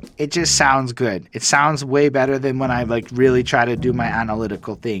 like, it just sounds good. It sounds way better than when I, like, really try to do my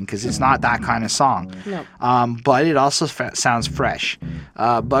analytical thing, because it's not that kind of song. No. But it also sounds fresh.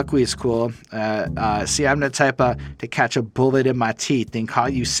 Buckwheat's cool. See, I'm the type to catch a bullet in my teeth and call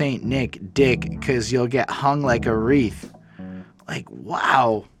you Saint Nick Dick, because you'll get hung like a wreath. Like,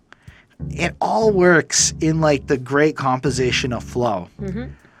 wow. It all works in, like, the great composition of flow.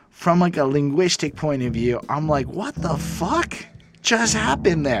 Mm-hmm. From, like, a linguistic point of view, I'm like, what the fuck just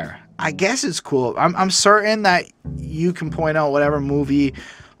happened there? I guess it's cool. I'm certain that you can point out whatever movie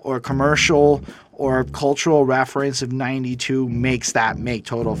or commercial or cultural reference of 92 makes that make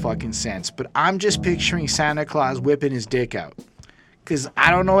total fucking sense. But I'm just picturing Santa Claus whipping his dick out. Because I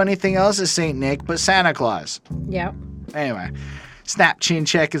don't know anything else as St. Nick but Santa Claus. Yeah. Anyway, snap chin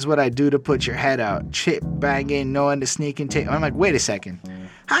check is what I do to put your head out. Chip banging, knowing to sneak and take. I'm like, wait a second.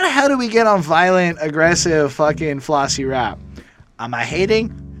 How the hell do we get on violent, aggressive, fucking flossy rap? Am I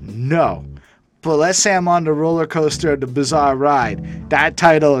hating? No. But let's say I'm on the roller coaster of the bizarre ride. That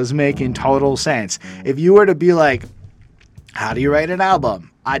title is making total sense. If you were to be like, how do you write an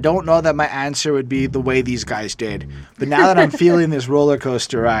album? I don't know that my answer would be the way these guys did. But now that I'm feeling this roller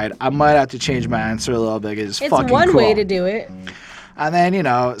coaster ride, I might have to change my answer a little bit because it's fucking one cool. way to do it. And then, you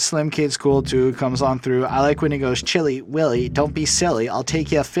know, Slim Kid's cool too, comes on through. I like when he goes, Chili, Willie, don't be silly. I'll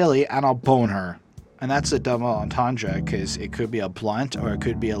take you a Philly and I'll bone her. And that's a double entendre because it could be a blunt or it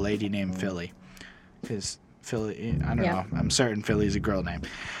could be a lady named Philly. Because Philly, I don't know. I'm certain Philly's a girl name.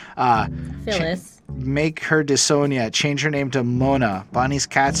 Phyllis. Make her DeSonia. Change her name to Mona. Bonnie's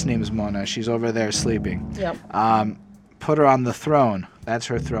cat's name is Mona. She's over there sleeping. Yep. Put her on the throne. That's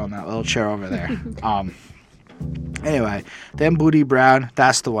her throne, that little chair over there. Anyway, then Booty Brown,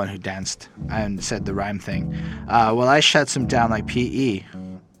 that's the one who danced and said the rhyme thing. Well, I shuts him down like P.E.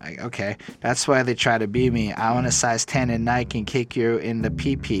 Like, okay, that's why they try to be me. I want a size 10 and Nike and kick you in the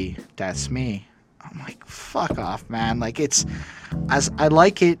pee-pee. That's me. I'm like, fuck off, man. Like, I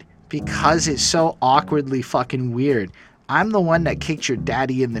like it because it's so awkwardly fucking weird. I'm the one that kicked your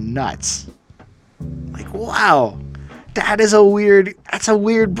daddy in the nuts. Like, wow. That's a weird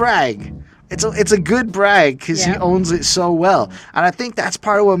brag. It's a good brag because he owns it so well. And I think that's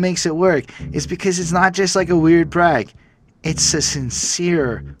part of what makes it work is because it's not just like a weird brag. It's a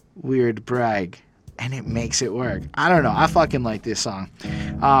sincere weird brag, and it makes it work. I don't know. I fucking like this song.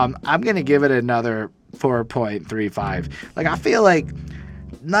 I'm going to give it another 4.35. Like, I feel like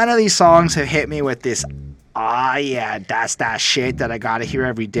none of these songs have hit me with this, yeah, that's that shit that I got to hear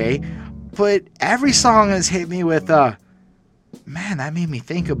every day. But every song has hit me with, man, that made me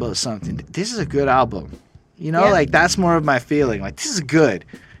think about something. This is a good album. You know, like, that's more of my feeling. Like, this is good.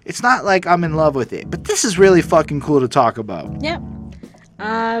 It's not like I'm in love with it, but this is really fucking cool to talk about. Yep.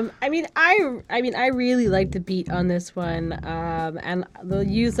 I really like the beat on this one, and the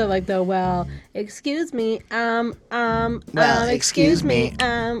use of like the excuse me, Excuse excuse me, me.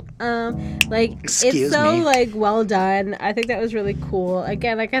 like it's Excuse so me. like well done. I think that was really cool.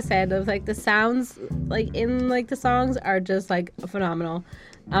 Again, like I said, of like the sounds like in like the songs are just like phenomenal.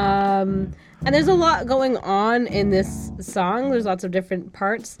 And there's a lot going on in this song. There's lots of different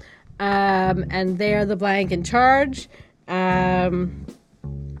parts, and they're the blank in charge. And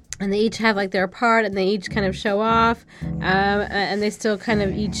they each have like their part, and they each kind of show off, and they still kind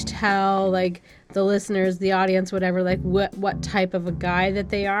of each tell like the listeners, the audience, whatever, like what type of a guy that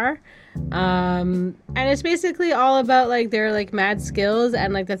they are. And it's basically all about like their like mad skills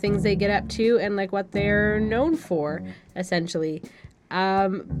and like the things they get up to and like what they're known for, essentially.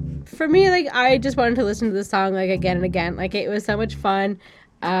 For me, like I just wanted to listen to the song like again and again. Like it was so much fun.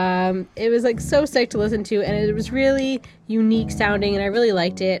 It was like so sick to listen to, and it was really unique sounding, and I really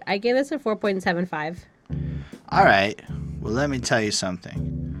liked it. I gave this a 4.75. All right. Well, let me tell you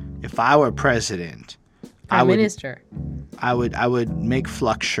something. If I were president, Prime Minister. I would make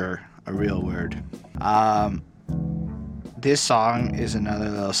Fluxure a real word. This song is another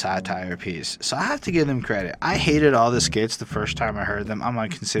little satire piece, so I have to give them credit. I hated all the skits the first time I heard them. I'm gonna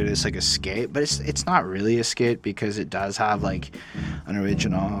consider this like a skit, but it's not really a skit because it does have like an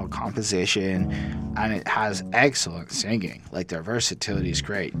original composition, and it has excellent singing. Like their versatility is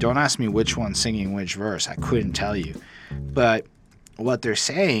great. Don't ask me which one's singing which verse. I couldn't tell you, but what they're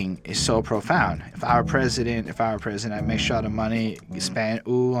saying is so profound. If I were president, I'd make sure the money spent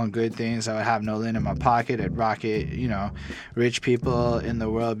on good things. I would have no lint in my pocket. I'd rock it, rich people in the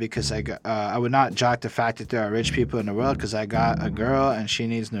world because I would not jock the fact that there are rich people in the world because I got a girl and she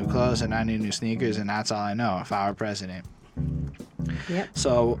needs new clothes and I need new sneakers, and that's all I know if I were president. Yep.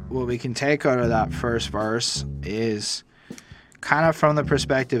 So what we can take out of that first verse is kind of from the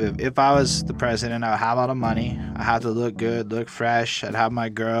perspective of if I was the president, I would have all the money. I have to look good, look fresh. I'd have my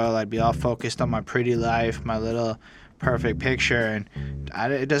girl. I'd be all focused on my pretty life, my little perfect picture.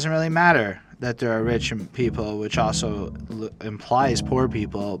 And it doesn't really matter that there are rich people, which also implies poor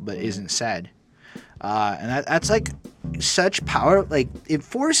people, but isn't said. And that's like such power. Like it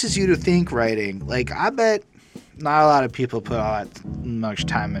forces you to think writing. Like I bet not a lot of people put all that much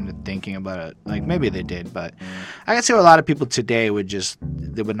time into thinking about it. Like maybe they did, but I can see a lot of people today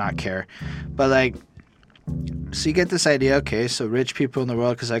they would not care. But like, so you get this idea. Okay, so rich people in the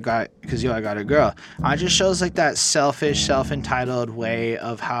world because I got a girl. It just shows like that selfish, self-entitled way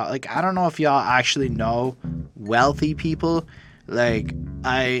of how. Like I don't know if y'all actually know wealthy people. Like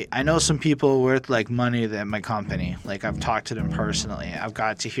I know some people worth like money at my company. Like I've talked to them personally. I've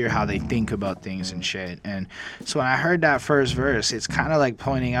got to hear how they think about things and shit. And so when I heard that first verse, it's kind of like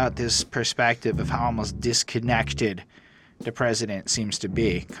pointing out this perspective of how almost disconnected the president seems to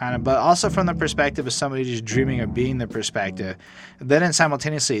be, kind of, but also from the perspective of somebody just dreaming of being the perspective. Then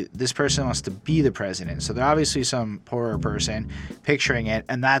simultaneously, this person wants to be the president, so they're obviously some poorer person picturing it,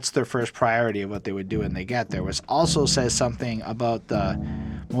 and that's their first priority of what they would do when they get there, which also says something about the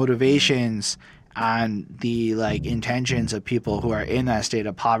motivations and the like intentions of people who are in that state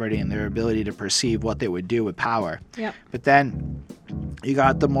of poverty and their ability to perceive what they would do with power. Yep. But then you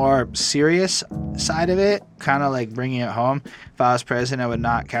got the more serious side of it, kind of like bringing it home. If I was president, I would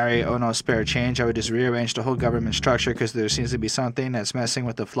not carry no spare change. I would just rearrange the whole government structure because there seems to be something that's messing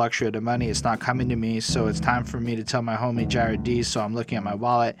with the fluctuation of the money. It's not coming to me, so it's time for me to tell my homie Jared D. So I'm looking at my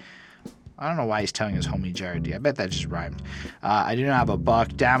wallet. I don't know why he's telling his homie Jared D. I bet that just rhymed. I didn't have a buck.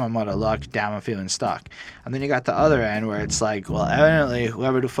 Damn, I'm out of luck. Damn, I'm feeling stuck. And then you got the other end where it's like, well, evidently,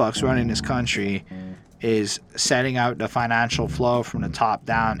 whoever the fuck's running this country is setting out the financial flow from the top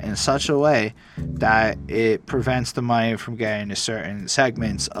down in such a way that it prevents the money from getting to certain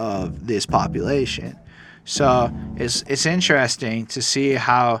segments of this population. So it's interesting to see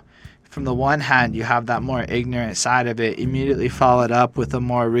how, from the one hand, you have that more ignorant side of it, immediately followed up with a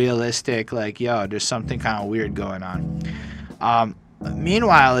more realistic, like, yo, there's something kind of weird going on.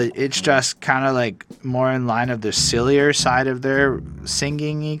 Meanwhile, it's just kind of like more in line of the sillier side of their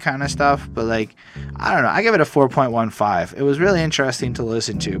singing-y kind of stuff. But like, I don't know. I give it a 4.15. It was really interesting to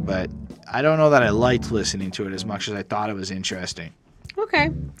listen to, but I don't know that I liked listening to it as much as I thought it was interesting.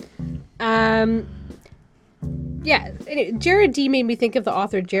 Okay. Yeah, Jared D made me think of the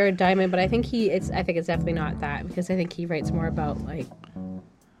author Jared Diamond, but I think it's definitely not that, because I think he writes more about like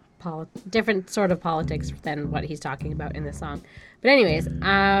different sort of politics than what he's talking about in this song. But anyways,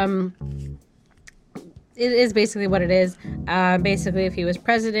 it is basically what it is. Basically, if he was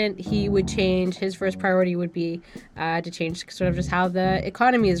president, he would change. His first priority would be to change sort of just how the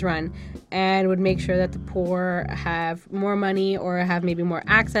economy is run, and would make sure that the poor have more money or have maybe more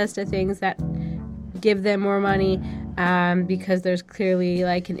access to things that give them more money, because there's clearly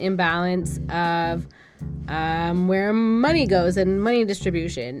like an imbalance of where money goes and money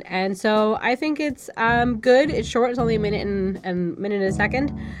distribution. And so I think it's good. It's short. It's only a minute and a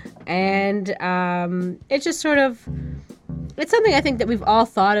second, and it's just sort of, it's something I think that we've all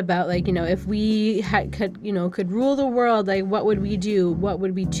thought about. Like, you know, if we could rule the world, like what would we do? What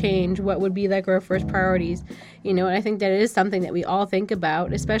would we change? What would be like our first priorities? You know, and I think that it is something that we all think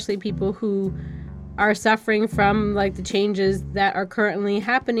about, especially people who are suffering from like the changes that are currently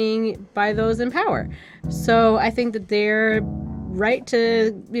happening by those in power. So I think that they're right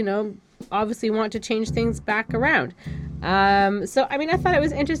to, you know, obviously want to change things back around. So I mean, I thought it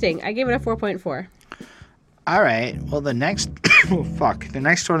was interesting. I gave it a 4.4. All right. Well, the next the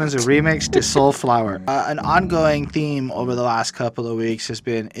next one is a remix to Soulflower. An ongoing theme over the last couple of weeks has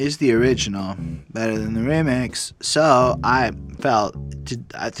been, is the original better than the remix? So I felt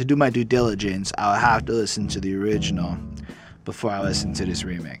to do my due diligence, I would have to listen to the original before I listened to this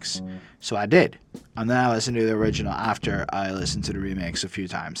remix. So I did. And then I listened to the original after I listened to the remix a few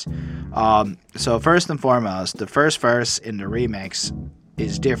times. So first and foremost, the first verse in the remix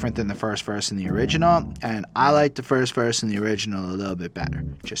is different than the first verse in the original, and I like the first verse in the original a little bit better.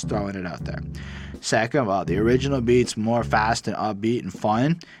 Just throwing it out there. Second of all, the original beat's more fast and upbeat and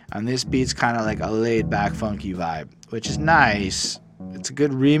fun, and this beat's kind of like a laid-back, funky vibe, which is nice. It's a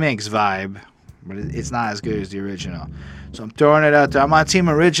good remix vibe, but it's not as good as the original. So I'm throwing it out there. I'm on team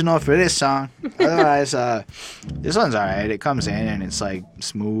original for this song. Otherwise, this one's alright. It comes in and it's like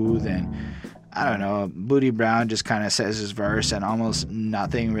smooth, and I don't know, Booty Brown just kind of says his verse and almost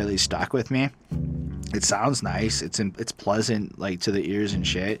nothing really stuck with me. It sounds nice. It's pleasant, like, to the ears and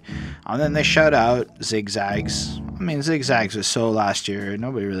shit. And then they shout out Zigzags. I mean, Zigzags was so last year.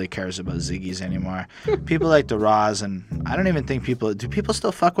 Nobody really cares about Ziggies anymore. People like the Raws, and I don't even think do people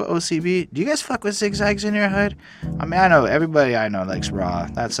still fuck with OCB? Do you guys fuck with Zigzags in your hood? I mean, I know everybody I know likes Raw.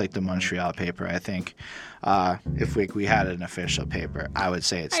 That's like the Montreal paper, I think. If we had an official paper, I would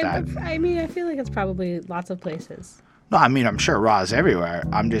say it's that. I mean, I feel like it's probably lots of places. No, I mean, I'm sure Raw's everywhere.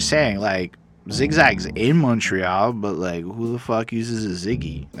 I'm just saying, like, Zigzag's in Montreal, but, like, who the fuck uses a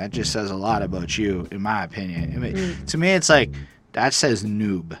Ziggy? That just says a lot about you, in my opinion. I mean, to me, it's like, that says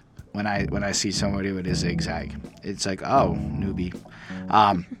noob when I see somebody with a Zigzag. It's like, oh, newbie.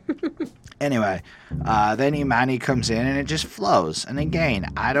 Anyway, then Imani comes in and it just flows. And again,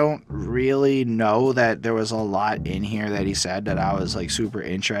 I don't really know that there was a lot in here that he said that I was like super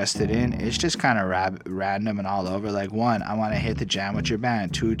interested in. It's just kind of random and all over. Like, 1, I want to hit the jam with your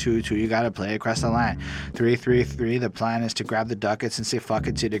band. 2, you got to play across the line. 3, the plan is to grab the ducats and say fuck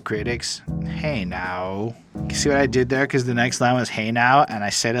it to the critics. Hey now. You see what I did there? Because the next line was hey now, and I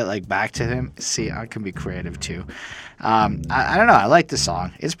said it like back to him. See, I can be creative too. I don't know. I like the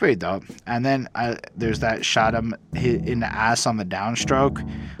song. It's pretty dope. And then there's that shot him in the ass on the downstroke,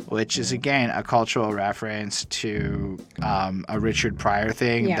 which is again a cultural reference to a Richard Pryor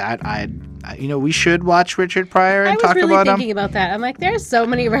thing. Yeah. That we should watch Richard Pryor and talk about him. I was really thinking about that. I'm like, there's so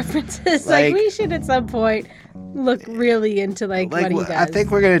many references. Like we should at some point look really into like what he does. I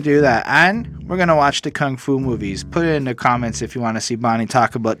think we're gonna do that, and we're gonna watch the Kung Fu movies. Put it in the comments if you want to see Bonnie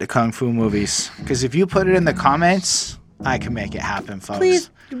talk about the Kung Fu movies. Because if you put it in the comments, I can make it happen, folks. Please,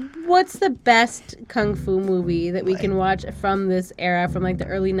 what's the best Kung Fu movie that we can watch from this era, from like the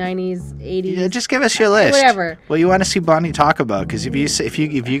early 90s, 80s? Yeah, just give us your list. Whatever. What you want to see Bonnie talk about? Because if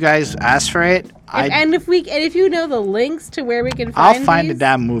you guys ask for it, if you know the links to where we can find I'll find the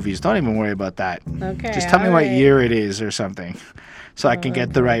damn movies. Don't even worry about that. Okay. Just tell me what year it is or something, so I can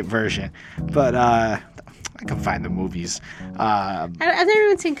get the right version. But I can find the movies. I've never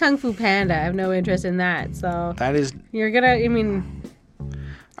even seen Kung Fu Panda. I have no interest in that. So that is. You're gonna. I mean.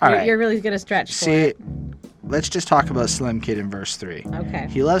 You're really gonna stretch for it. Let's just talk about Slim Kid in verse 3. Okay.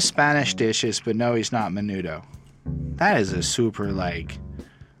 He loves Spanish dishes, but no, he's not menudo. That is a super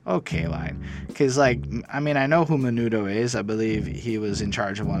okay line. Because I know who Menudo is. I believe he was in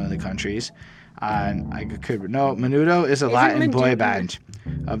charge of one of the countries. Menudo is a Latin boy band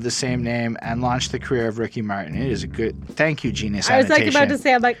of the same name and launched the career of Ricky Martin. It is a good. Thank you, Genius Annotation. I was about to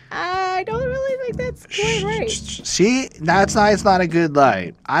say, I'm like, I don't really think that's quite right. See, it's not a good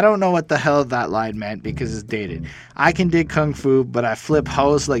line. I don't know what the hell that line meant because it's dated. I can dig kung fu, but I flip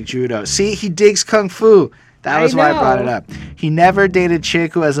hoes like judo. See, he digs kung fu. That was why I brought it up. He never dated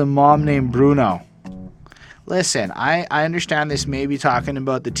chick who has a mom named Bruno. Listen, I understand this may be talking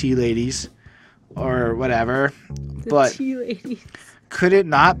about the tea ladies, or whatever. The But tea ladies. could it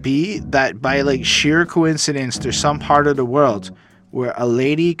not be that by like sheer coincidence there's some part of the world where a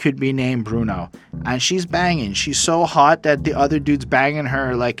lady could be named Bruno and she's banging, she's so hot that the other dude's banging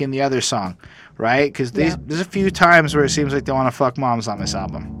her like in the other song, right? Because Yeah. there's a few times where it seems like they want to fuck moms on this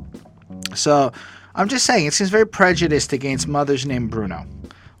album. So I'm just saying it seems very prejudiced against mothers named Bruno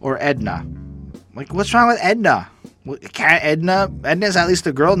or Edna. Like, what's wrong with Edna? Can't Edna's at least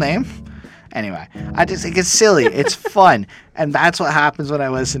a girl name. Anyway, I just think it's silly. It's fun. And that's what happens when I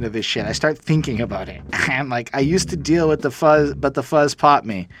listen to this shit. I start thinking about it. And like, I used to deal with the fuzz, but the fuzz popped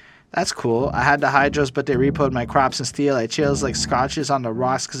me. That's cool. I had the hydros, but they repoed my crops and steel. I chills like scotches on the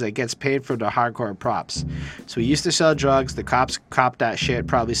rocks because it gets paid for the hardcore props. So we used to sell drugs. The cops copped that shit,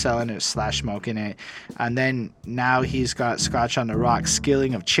 probably selling it / smoking it. And then now he's got scotch on the rocks,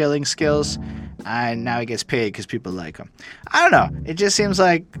 skilling of chilling skills. And now he gets paid because people like him. I don't know. It just seems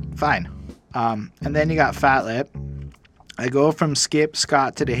like fine. And then you got Fat Lip. I go from skip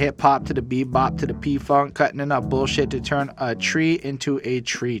Scott to the hip hop to the bebop to the P-funk, cutting enough bullshit to turn a tree into a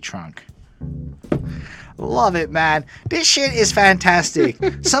tree trunk. Love it, man. This shit is fantastic.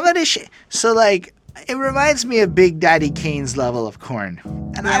 Some of this shit. So, like, it reminds me of Big Daddy Kane's level of corn.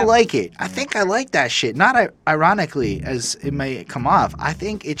 And I like it. I think I like that shit. Not ironically, as it may come off. I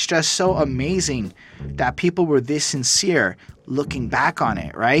think it's just so amazing that people were this sincere looking back on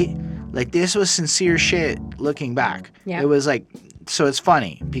it, right? Like, this was sincere shit looking back. Yeah. It was like, so it's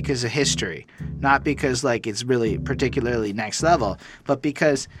funny because of history. Not because, like, it's really particularly next level, but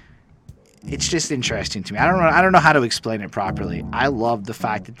because it's just interesting to me. I don't know how to explain it properly. I love the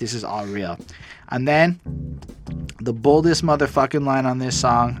fact that this is all real. And then the boldest motherfucking line on this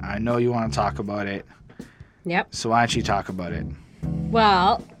song. I know you want to talk about it. Yep. So why don't you talk about it?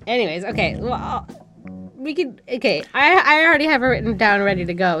 Well, anyways, okay. Well, we could. Okay, I already have it written down, ready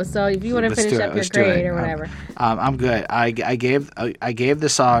to go. So if you want to Let's finish do it, up your let's do grade it. or whatever. I'm good. I gave the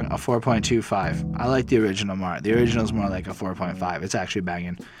song a 4.25. I like the original more. The original's more like a 4.5. It's actually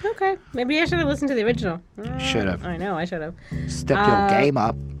banging. Okay, maybe I should have listened to the original. Should have. I know, I should have. Step your game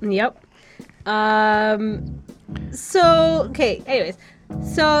up. Yep. So okay. Anyways,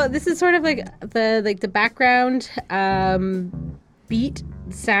 so this is sort of like the background beat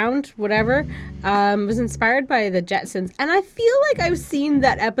sound, whatever. Was inspired by the Jetsons, and I feel like I've seen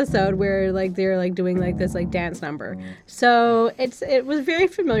that episode where like they're like doing like this like dance number. So it was very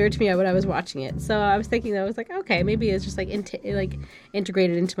familiar to me when I was watching it. So I was thinking that I was like, okay, maybe it's just like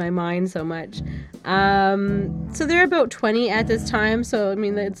integrated into my mind so much. So they're about 20 at this time. So I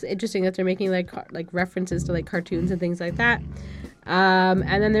mean, it's interesting that they're making like references to like cartoons and things like that.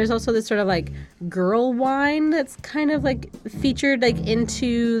 And then there's also this sort of like girl whine that's kind of like featured like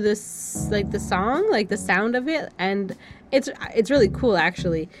into this like the song, like the sound of it, and it's really cool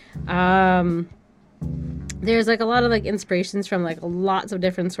actually. There's like a lot of like inspirations from like lots of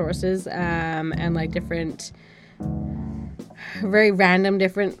different sources, and like different very random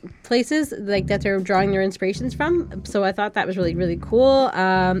different places like that they're drawing their inspirations from. So I thought that was really, really cool.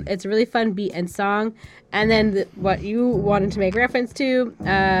 It's a really fun beat and song. And then what you wanted to make reference to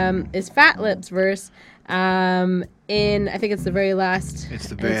is Fat Lip's verse in, I think it's the very last. It's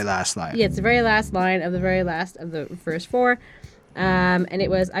the very last line. Yeah, it's the very last line of the very last of the verse 4. And it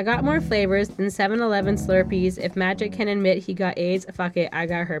was, I got more flavors than 7-Eleven Slurpees. If Magic can admit he got AIDS, fuck it, I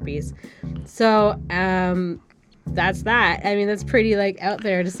got herpes. So, that's that. I mean, that's pretty like out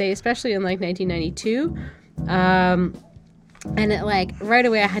there to say, especially in like 1992. And it like right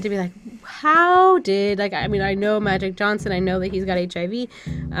away I had to be like, how did like, I mean, I know Magic Johnson, I know that he's got HIV.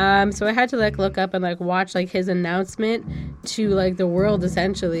 So I had to like look up and like watch like his announcement to like the world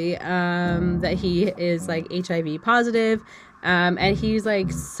essentially, that he is like HIV positive. And he's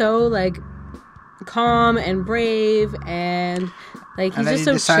like so like calm and brave and like he's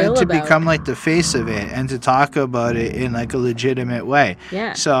just so chill to about become like the face of it and to talk about it in like a legitimate way.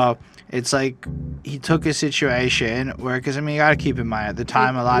 Yeah. So it's like he took a situation where, because I mean, you got to keep in mind at the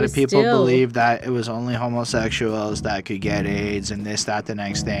time, a lot of people believed that it was only homosexuals that could get AIDS and this, that, the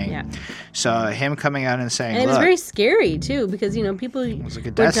next thing. Yeah. So him coming out and saying, and it was very scary too, because you know people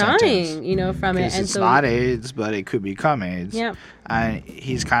like were dying, you know, from it, and it's so not AIDS, but it could become AIDS. Yeah. And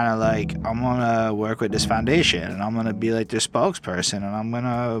he's kind of like, I'm gonna work with this foundation, and I'm gonna be like their spokesperson, and I'm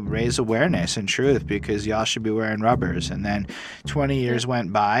gonna raise awareness and truth because y'all should be wearing rubbers. And then 20 years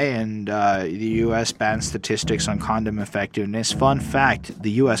went by, and the U.S. banned statistics on condom effectiveness. Fun fact: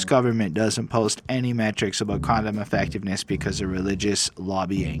 the U.S. government doesn't post any metrics about condom effectiveness because of religious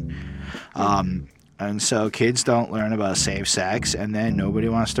lobbying. And so kids don't learn about safe sex, and then nobody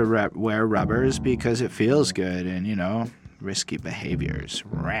wants to wear rubbers because it feels good, and you know, risky behaviors.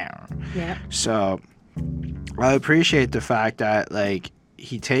 Yeah. So I appreciate the fact that, like,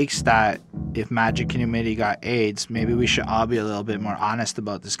 he takes that, if Magic Community got AIDS, maybe we should all be a little bit more honest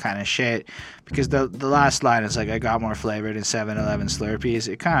about this kind of shit. Because the last line is like, I got more flavor than 7-Eleven Slurpees.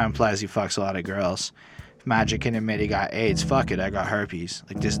 It kind of implies he fucks a lot of girls. If Magic and admit he got AIDS, fuck it, I got herpes.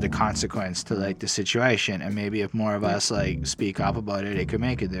 Like, this is the consequence to, like, the situation. And maybe if more of us, like, speak up about it, it could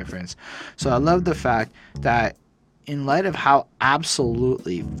make a difference. So I love the fact that in light of how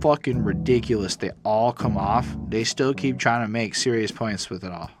absolutely fucking ridiculous they all come off, they still keep trying to make serious points with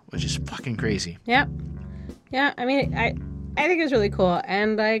it all, which is fucking crazy. Yeah. Yeah, I mean, I think it's really cool.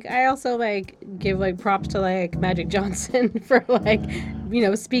 And, like, I also, like, give, like, props to, like, Magic Johnson for, like, you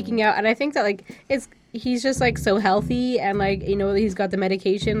know, speaking out. And I think that, like, he's just, like, so healthy, and, like, you know, he's got the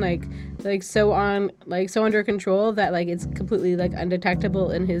medication, like so under control that, like, it's completely, like,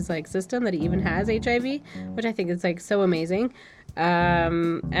 undetectable in his, like, system that he even has HIV, which I think is, like, so amazing.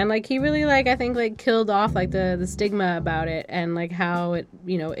 And, like, he really, like, I think, like, killed off, like, the stigma about it, and, like, how it,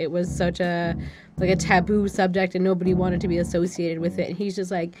 you know, it was such a, like, a taboo subject and nobody wanted to be associated with it. And he's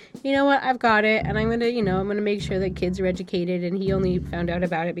just like, you know what, I've got it, and I'm gonna make sure that kids are educated. And he only found out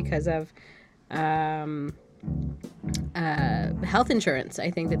about it because of health insurance.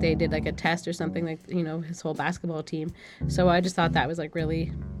 I think that they did, like, a test or something, like, you know, his whole basketball team. So I just thought that was, like,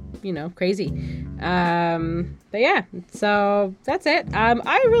 really, you know, crazy. But yeah, so that's it.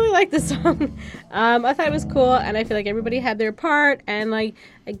 I really like this song. I thought it was cool, and I feel like everybody had their part, and, like,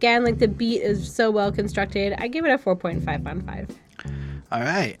 again, like, the beat is so well constructed. I give it a 4.5 on 5. All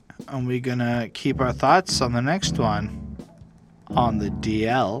right, and we're gonna keep our thoughts on the next one on the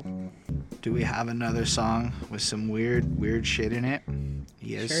DL. Do we have another song with some weird shit in it?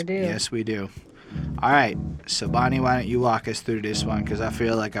 Yes, sure do. Yes, we do. All right, so Bonnie, why don't you walk us through this one? Because I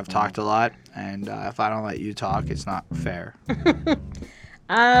feel like I've talked a lot, and if I don't let you talk, it's not fair.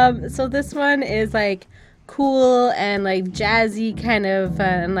 So this one is, like, cool and, like, jazzy kind of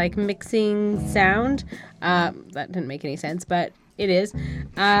and, like, mixing sound. That didn't make any sense, but it is.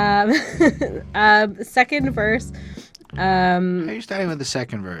 Second verse. Are you starting with the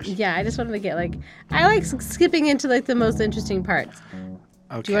second verse? Yeah, I just wanted to get, like, I like skipping into, like, the most interesting parts.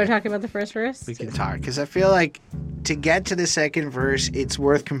 Okay. Do you want to talk about the first verse? We can talk, because I feel like to get to the second verse, it's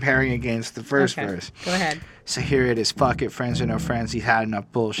worth comparing against the first verse. Go ahead. So here it is. Fuck it, friends or no friends, he's had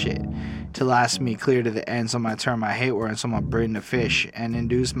enough bullshit. To last me clear to the ends, on my turn my hate words, on my burden of fish, and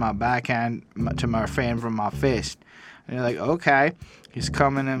induce my backhand to my fan from my fist. And you're like, okay, he's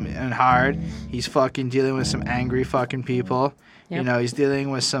coming in hard. He's fucking dealing with some angry fucking people. Yep. You know, he's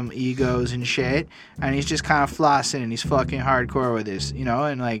dealing with some egos and shit. And he's just kind of flossing, and he's fucking hardcore with this, you know?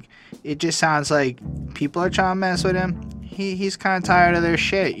 And, like, it just sounds like people are trying to mess with him. He's kind of tired of their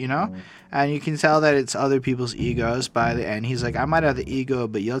shit, you know? And you can tell that it's other people's egos by the end. He's like, I might have the ego,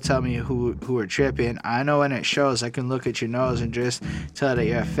 but you'll tell me who are tripping. I know when it shows. I can look at your nose and just tell that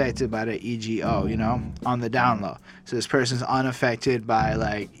you're affected by the EGO, you know, on the down low. So this person's unaffected by,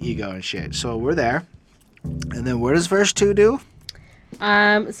 like, ego and shit. So we're there. And then what does verse 2 do?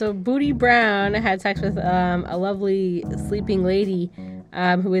 So Booty Brown had sex with a lovely sleeping lady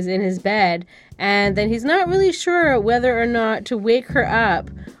who was in his bed. And then he's not really sure whether or not to wake her up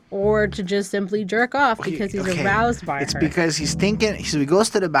or to just simply jerk off because he's aroused by her. It's because he's thinking, so he goes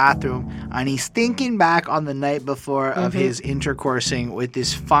to the bathroom and he's thinking back on the night before of his intercoursing with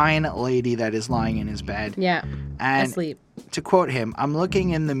this fine lady that is lying in his bed. Yeah, and asleep. To quote him, I'm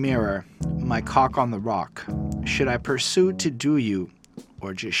looking in the mirror, my cock on the rock. Should I pursue to do you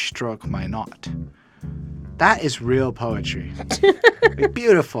or just stroke my knot? That is real poetry.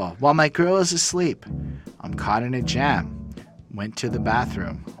 Beautiful. While my girl is asleep, I'm caught in a jam. Went to the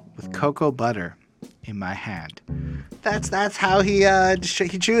bathroom with cocoa butter in my hand. That's how he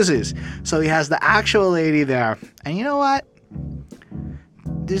chooses. So he has the actual lady there. And you know what?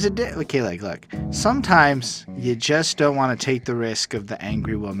 There's okay, like, look. Sometimes you just don't want to take the risk of the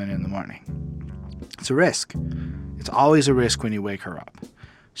angry woman in the morning. It's a risk. It's always a risk when you wake her up.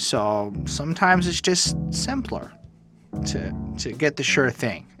 So sometimes it's just simpler to get the sure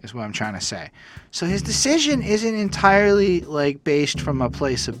thing, is what I'm trying to say. So his decision isn't entirely, like, based from a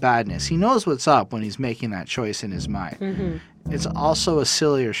place of badness. He knows what's up when he's making that choice in his mind. Mm-hmm. It's also a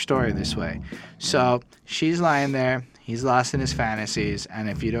sillier story this way. So she's lying there, he's lost in his fantasies, and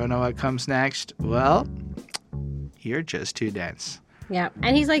if you don't know what comes next, well, you're just too dense. Yeah,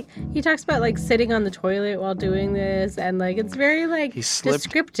 and he talks about, like, sitting on the toilet while doing this, and, like, it's very, like,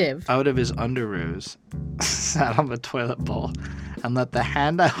 descriptive. Out of his underoos, sat on the toilet bowl, and let the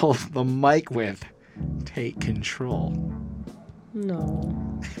hand I hold the mic with take control.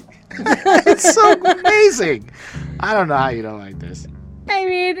 No. It's so amazing. I don't know how you don't like this. I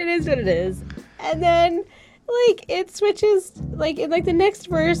mean, it is what it is. And then, like, it switches, like, in, like, the next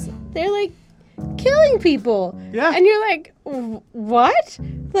verse, they're, like, killing people. Yeah. And you're like, what?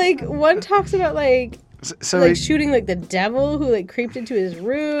 Like, one talks about, like, So like, shooting, like, the devil who, like, creeped into his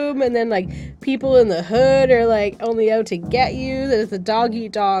room. And then, like, people in the hood are, like, only out to get you. There's the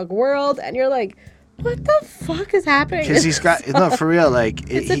dog-eat-dog world. And you're like, what the fuck is happening? because he's got, no, for real, like,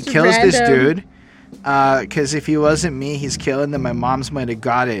 It's he such kills this random- dude. Because if he wasn't me, he's killing them. My mom's might have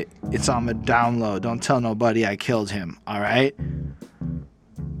got it. It's on the down low. Don't tell nobody I killed him. All right. And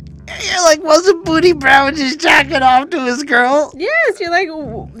you're like, wasn't Booty Brown just jacking off to his girl? Yes, you're like,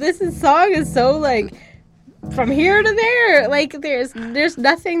 song is so, like, from here to there. Like, there's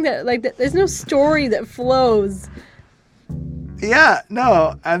nothing that, like, there's no story that flows. Yeah,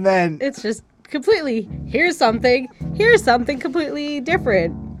 no. And then It's just completely, here's something completely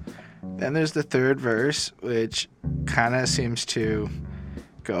different. then there's the third verse, which kind of seems to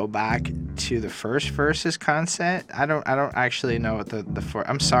go back to the first verse's concept. I don't actually know what the fourth.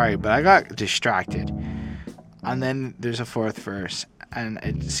 I'm sorry, but I got distracted. And then there's a fourth verse, and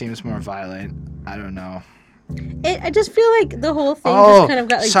it seems more violent. I don't know. I just feel like the whole thing just kind of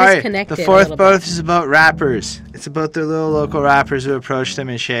got, like, sorry. disconnected. The a fourth little verse is about rappers. It's about their little local rappers who approach them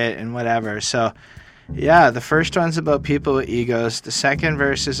and shit and whatever. So, yeah, the first one's about people with egos. The second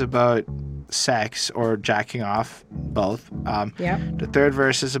verse is about sex or jacking off, both. Yeah. The third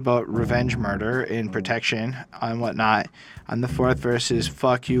verse is about revenge murder in protection and whatnot. And the fourth verse is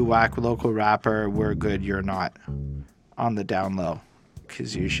fuck you, whack local rapper, we're good, you're not. On the down low,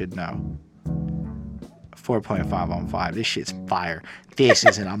 because you should know. 4.5 on 5. This shit's fire. This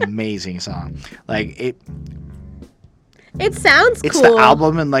is an amazing song. Like, It sounds it's cool. the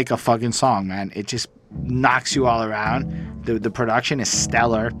album and like a fucking song, man. It just knocks you all around. The production is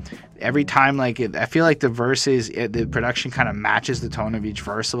stellar. Every time, like, I feel like the verses, the production kind of matches the tone of each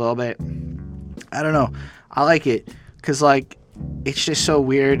verse a little bit. I don't know. I like it because, like, it's just so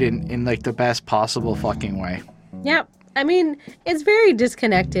weird in like the best possible fucking way. Yep. I mean, it's very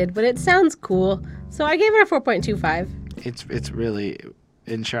disconnected, but it sounds cool. So I gave it a 4.25. It's really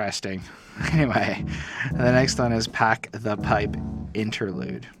interesting. Anyway, the next one is Pack the Pipe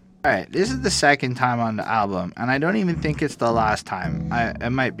Interlude. All right, this is the second time on the album, and I don't even think it's the last time. It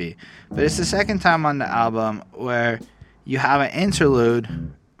might be, but it's the second time on the album where you have an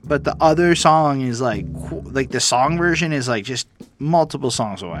interlude, but the other song is like the song version is like just multiple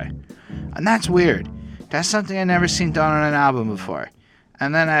songs away, and that's weird. That's something I never seen done on an album before.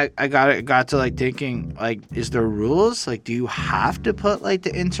 And then I got to like thinking, like, is there rules? Like, do you have to put like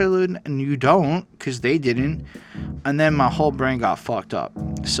the interlude? And you don't, because they didn't. And then my whole brain got fucked up.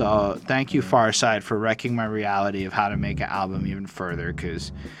 So thank you, Farside, for wrecking my reality of how to make an album even further.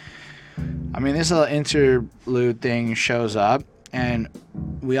 Because, I mean, this little interlude thing shows up, and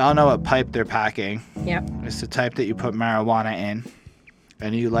we all know what pipe they're packing. Yep. It's the type that you put marijuana in,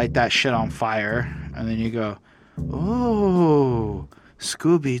 and you light that shit on fire, and then you go, oh,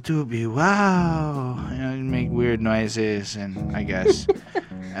 Scooby Dooby, wow. You know, you make weird noises, and I guess.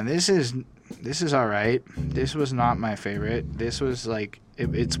 And this is all right. This was not my favorite. This was like,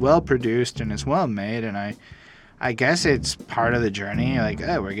 it's well produced and it's well made, and I guess it's part of the journey. Like,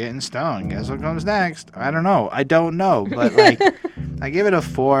 hey, we're getting stoned. Guess what comes next? I don't know, but like, I give it a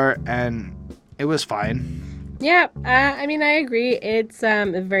 4, and it was fine. Yeah, I mean, I agree. It's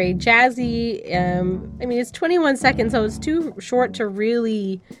very jazzy. I mean, it's 21 seconds, so it's too short to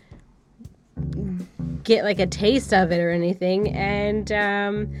really get like a taste of it or anything. And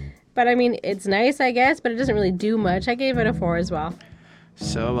but I mean, it's nice, I guess, but it doesn't really do much. I gave it a 4 as well.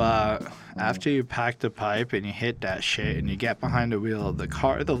 So after you pack the pipe and you hit that shit and you get behind the wheel of the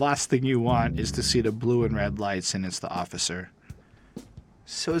car, the last thing you want is to see the blue and red lights, and it's the officer.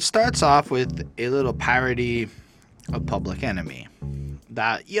 So it starts off with a little parody of Public Enemy.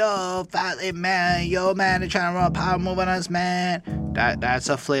 That, yo, fat man, yo, man, they're trying to run a power move on us, man. That's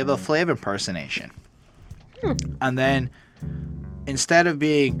a Flavor Flav impersonation. And then, instead of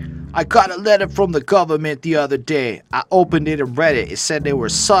being, I got a letter from the government the other day. I opened it and read it. It said they were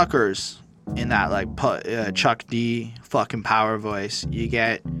suckers. In that, like, Chuck D fucking power voice, you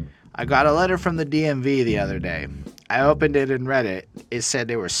get, I got a letter from the DMV the other day. I opened it and read it. It said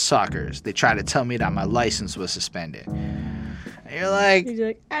they were suckers. They tried to tell me that my license was suspended. And you're like,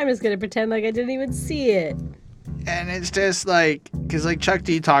 I'm just going to pretend like I didn't even see it. And it's just like, because like Chuck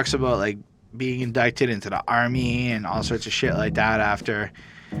D talks about like being inducted into the army and all sorts of shit like that after.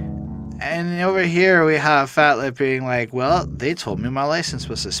 And over here we have Fat Lip being like, well, they told me my license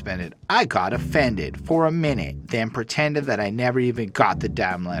was suspended. I got offended for a minute, then pretended that I never even got the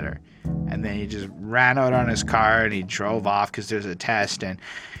damn letter. And then he just ran out on his car and he drove off because there's a test. And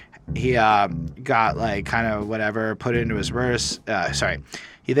he got like kind of whatever put into his verse.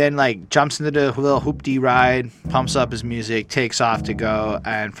 He then like jumps into the little hoopty ride, pumps up his music, takes off to go.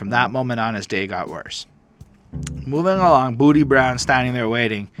 And from that moment on, his day got worse. Moving along, Booty Brown standing there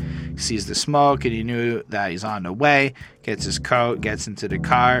waiting. He sees the smoke and he knew that he's on the way. Gets his coat, gets into the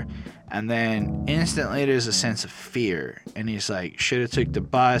car, and then instantly there's a sense of fear. And he's like, should have took the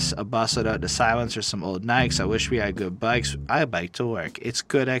bus. A bus without the silencer, some old Nikes. I wish we had good bikes. I bike to work. It's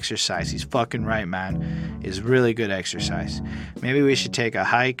good exercise. He's fucking right, man. It's really good exercise. Maybe we should take a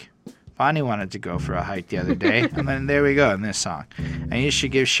hike. Bonnie wanted to go for a hike the other day, and then there we go in this song. And you should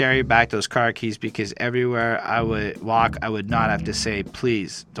give Sherry back those car keys because everywhere I would walk, I would not have to say,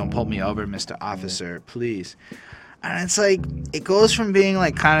 please, don't pull me over, Mr. Officer, please. And it's like, it goes from being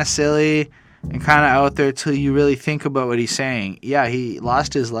like kind of silly and kind of out there till you really think about what he's saying. Yeah, he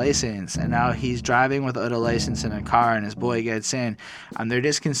lost his license, and now he's driving without a license in a car, and his boy gets in. And they're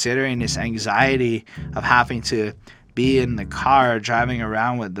just considering this anxiety of having to be in the car driving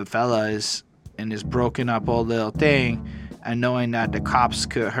around with the fellas in this broken up old little thing and knowing that the cops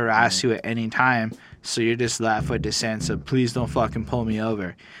could harass you at any time, so you're just left with the sense of please don't fucking pull me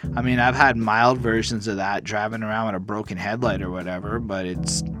over. I mean, I've had mild versions of that, driving around with a broken headlight or whatever, but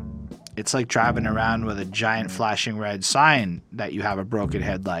it's like driving around with a giant flashing red sign that you have a broken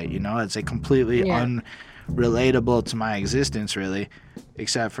headlight, you know? It's like completely unrelatable to my existence, really,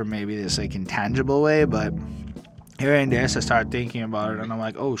 except for maybe this like intangible way. But hearing this, I started thinking about it, and I'm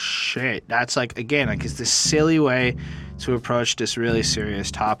like, oh shit, that's like, again, like it's this silly way to approach this really serious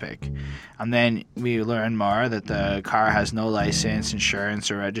topic. And then we learn more that the car has no license,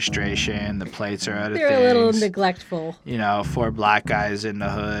 insurance, or registration. The plates are out of things. They're a little neglectful. You know, 4 black guys in the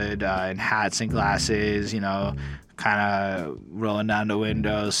hood, in hats and glasses, you know, kind of rolling down the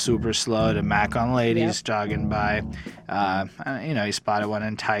windows super slow to Mac on ladies jogging by. You know, he spotted one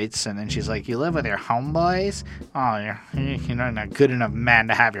in tights, and then she's like, you live with your homeboys? Oh, you're not a good enough man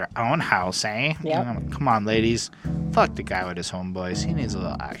to have your own house, eh? Yep. Come on, ladies. Fuck the guy with his homeboys. He needs a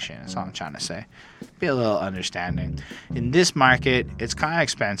little action. That's all I'm trying to say. Be a little understanding. In this market, it's kind of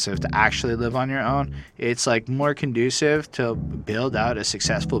expensive to actually live on your own. It's like more conducive to build out a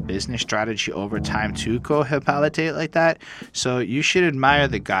successful business strategy over time to cohabitate like that. So you should admire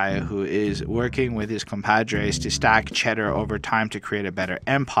the guy who is working with his compadres to stack cheddar over time to create a better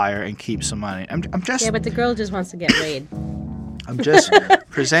empire and keep some money. I'm just... Yeah, but the girl just wants to get laid. I'm just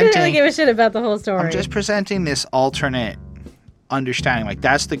presenting... She doesn't give a shit about the whole story. I'm just presenting this alternate understanding. Like,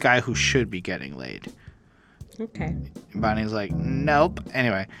 that's the guy who should be getting laid. Okay. Bonnie's like, nope.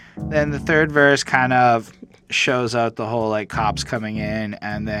 Anyway, then the third verse kind of shows out the whole, like, cops coming in,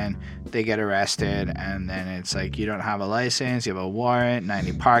 and then they get arrested, and then it's like, you don't have a license, you have a warrant,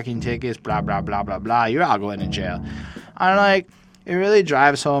 90 parking tickets, blah, blah, blah, blah, blah. You're all going to jail. I'm like, it really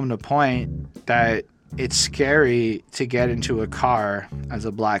drives home the point that it's scary to get into a car as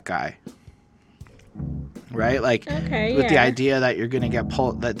a black guy. Right? Like, with the idea that you're going to get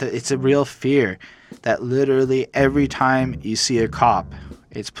pulled, that it's a real fear that literally every time you see a cop,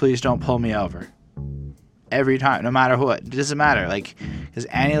 it's please don't pull me over. Every time, no matter what. It doesn't matter. Like, because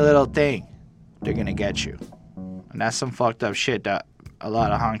any little thing, they're going to get you. And that's some fucked up shit that a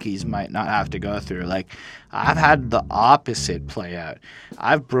lot of honkies might not have to go through. Like, I've had the opposite play out.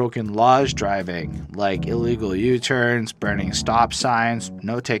 I've broken laws driving, like illegal U-turns, burning stop signs,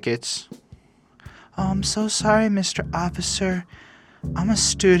 no tickets. Oh, I'm so sorry, Mr. Officer. I'm a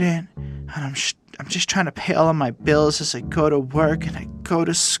student, and I'm just trying to pay all of my bills as I go to work and I go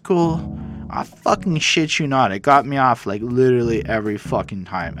to school. I fucking shit you not. It got me off like literally every fucking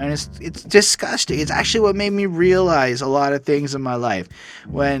time. And it's disgusting. It's actually what made me realize a lot of things in my life.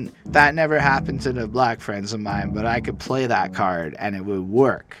 When that never happened to the black friends of mine, but I could play that card and it would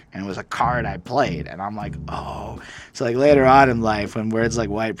work. And it was a card I played. And I'm like, oh. So like later on in life, when words like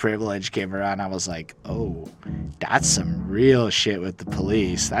white privilege came around, I was like, oh, that's some real shit with the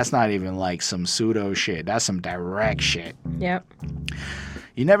police. That's not even like some pseudo shit. That's some direct shit. Yep.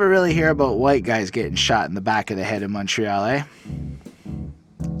 You never really hear about white guys getting shot in the back of the head in Montreal, eh?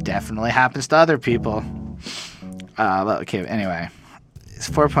 Definitely happens to other people. Okay, anyway.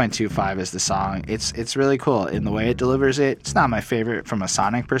 4.25 is the song. It's really cool in the way it delivers it. It's not my favorite from a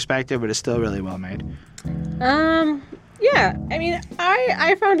sonic perspective, but it's still really well made. Yeah. I mean,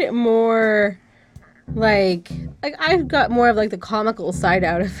 I found it more like I got more of like the comical side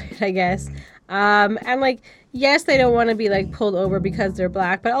out of it, I guess. And like, yes, they don't want to be like pulled over because they're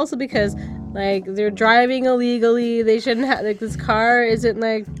black, but also because like they're driving illegally. They shouldn't have like this car isn't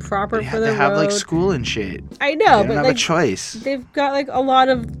like proper They for have, the they have like road. school and shit. I They know, don't but have like a choice. they've got like a lot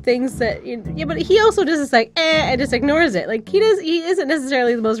of things that yeah, but he also just is like and just ignores it. Like he isn't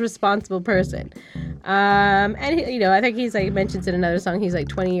necessarily the most responsible person. And he, you know, I think he's like mentions in another song he's like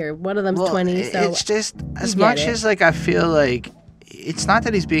 20 or one of them's 20. So it's just as get much it. as like I feel like it's not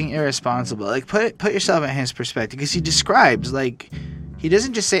that he's being irresponsible. Like put yourself in his perspective, because he describes like he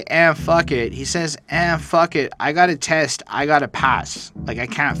doesn't just say "and fuck it." He says "and fuck it." I got a test. I got to pass. Like I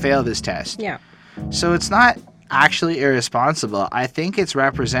can't fail this test. yeah, So it's not actually irresponsible. I think it's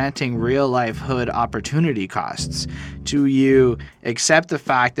representing real life hood opportunity costs. Do you accept the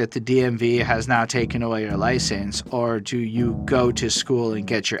fact that the DMV has now taken away your license, or do you go to school and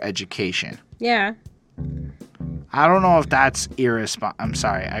get your education? yeah. I don't know if that's irresponsible. I'm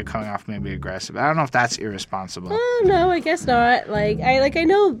sorry, I'm coming off maybe aggressive. I don't know if that's irresponsible. Oh no, I guess not. I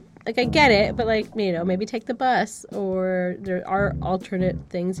know like I get it, but like you know maybe take the bus or there are alternate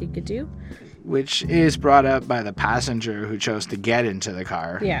things you could do. Which is brought up by the passenger who chose to get into the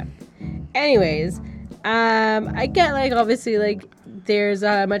car. Yeah. Anyways, I get like obviously like there's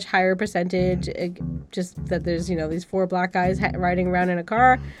a much higher percentage just that there's you know these 4 black guys riding around in a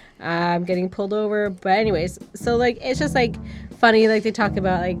car, getting pulled over. But anyways, so like it's just like funny like they talk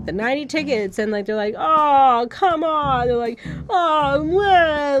about like the 90 tickets and like they're like oh come on they're like oh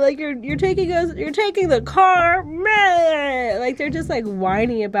meh, like you're taking the car meh. Like they're just like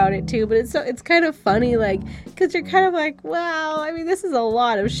whining about it too, but it's kind of funny like because you're kind of like well I mean this is a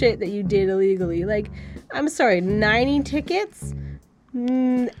lot of shit that you did illegally. Like I'm sorry, 90 tickets.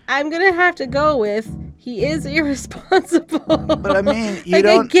 I'm gonna have to go with he is irresponsible. But I mean, you like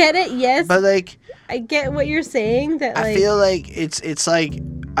don't. I get it, yes. But like, I get what you're saying. That like I feel like it's like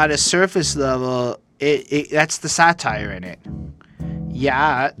at a surface level, it that's the satire in it.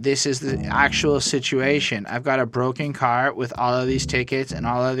 Yeah, this is the actual situation. I've got a broken car with all of these tickets and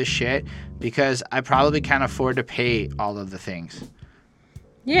all of this shit because I probably can't afford to pay all of the things.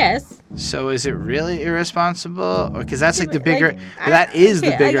 yes. So is it really irresponsible? Because that's like the Like, bigger. That is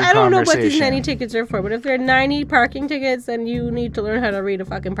the bigger I don't know what these conversation. 90 tickets are for, but if they're 90 parking tickets, then you need to learn how to read a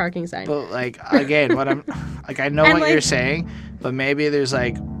fucking parking sign. But like again, what I'm like, I know And, what like- you're saying, but maybe there's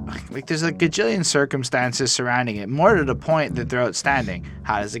like there's a gajillion circumstances surrounding it, more to the point that they're outstanding.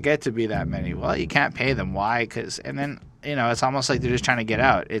 How does it get to be that many? Well, you can't pay them. Why? Because and then you know it's almost like they're just trying to get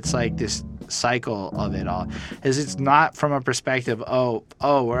out. It's like this cycle of it all. Is it's not from a perspective. Oh,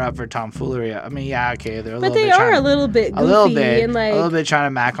 we're up for tomfoolery. I mean, yeah, okay, they're a but little they bit are trying a little bit goofy a little bit, and like a little bit trying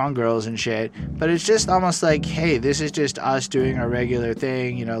to mac on girls and shit. But it's just almost like, hey, this is just us doing our regular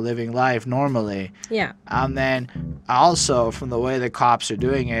thing, you know, living life normally. yeah. And then also from the way the cops are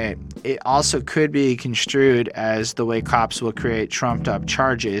doing it, it also could be construed as the way cops will create trumped up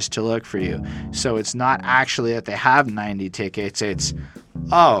charges to look for you. So it's not actually that they have 90 tickets. It's,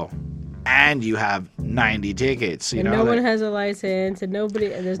 oh, and you have 90 tickets. You And know, no that- one has a license, and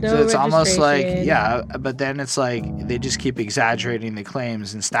nobody, and there's no so it's almost like, registration. yeah, but then it's like they just keep exaggerating the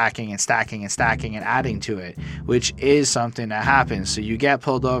claims and stacking and stacking and stacking and adding to it, which is something that happens. So you get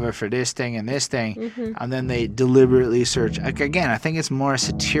pulled over for this thing and this thing, Mm-hmm. and then they deliberately search. Like, again, I think it's more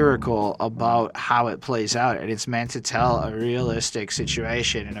satirical about how it plays out, and it's meant to tell a realistic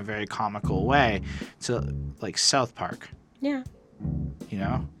situation in a very comical way, to like South Park, Yeah. you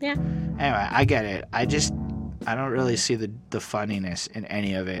know? Yeah. Anyway, I get it. I don't really see the funniness in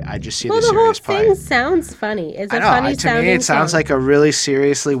any of it. I just see Well, the the whole serious part. thing sounds funny. It's a I know. funny To sounding me, it sounds song. like a really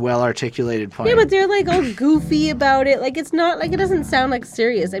seriously well articulated point. Yeah, but they're like all goofy about it. Like it's not like it doesn't sound like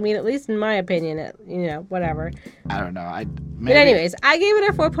serious. I mean, at least in my opinion, you know, whatever. I don't know. But anyways, I gave it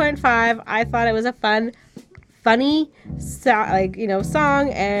a 4.5. I thought it was a funny song,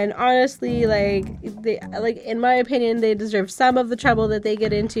 and honestly, like in my opinion, they deserve some of the trouble that they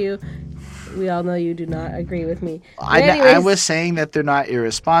get into. We all know you do not agree with me. But I anyways, was saying that they're not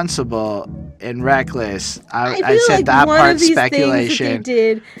irresponsible and reckless. I feel said like that one part of these speculation. things that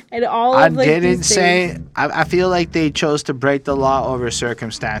they did, and all I of like didn't these say. things, I feel like they chose to break the law over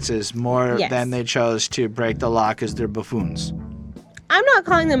circumstances more Yes. than they chose to break the law because they're buffoons. I'm not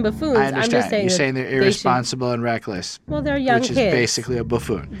calling them buffoons. I I'm understand. just saying You're that saying they're they should- irresponsible and reckless, well, they're young which kids. is basically a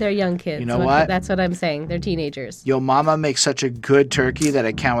buffoon. They're young kids. You know what? That's what I'm saying. They're teenagers. Yo mama makes such a good turkey that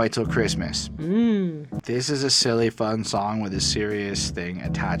I can't wait till Christmas. Mm. This is a silly, fun song with a serious thing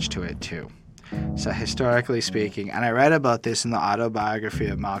attached to it, too. So historically speaking, and I read about this in the autobiography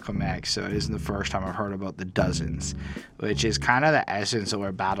of Malcolm X, so it isn't the first time I've heard about the dozens, which is kind of the essence of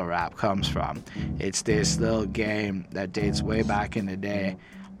where battle rap comes from. It's this little game that dates way back in the day,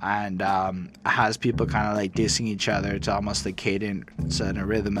 and has people kind of like dissing each other. It's almost a cadence and a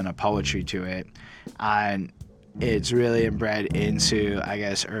rhythm and a poetry to it, and it's really inbred into, I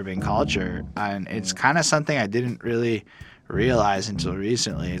guess, urban culture, and it's kind of something I didn't really realize until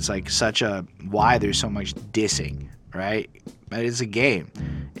recently. It's like why there's so much dissing, right? But it's a game.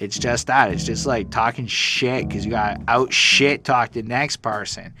 It's just that. It's just like talking shit because you got to out shit talk the next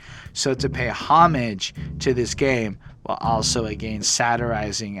person. So to pay homage to this game while also again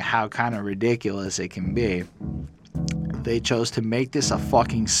satirizing how kind of ridiculous it can be, they chose to make this a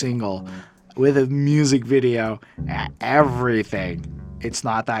fucking single with a music video and everything. It's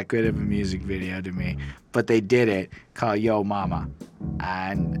not that good of a music video to me, but they did it, called Yo Mama.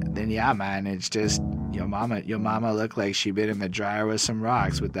 And then, yeah, man, it's just, your mama looked like she been in the dryer with some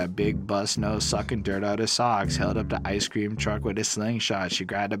rocks with that big bust nose sucking dirt out of socks, held up the ice cream truck with a slingshot. She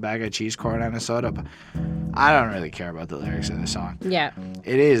grabbed a bag of cheese corn and a soda. I don't really care about the lyrics of the song. Yeah.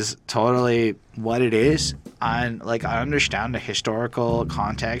 It is totally what it is. And, like, I understand the historical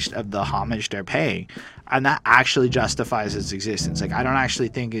context of the homage they're paying. And that actually justifies its existence. Like, I don't actually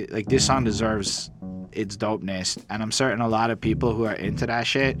think this song deserves its dopeness. And I'm certain a lot of people who are into that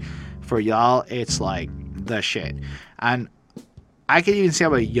shit, for y'all, it's like the shit. And I could even see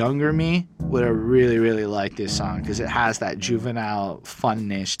how a younger me would have really, really liked this song because it has that juvenile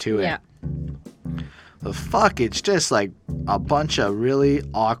funness to it. Yeah. The fuck, it's just like a bunch of really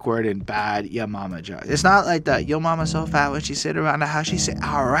awkward and bad Yo Mama jokes. It's not like that Yo Mama so fat when she sit around the house, she sit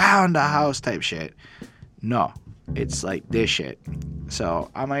around the house type shit. No, it's like this shit. So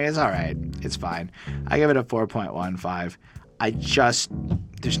I'm like, it's alright. It's fine. I give it a 4.15.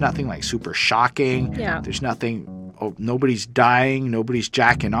 There's nothing like super shocking. Yeah. There's nothing, nobody's dying, nobody's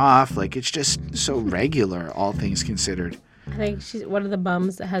jacking off. Like, it's just so regular, all things considered. I think she's one of the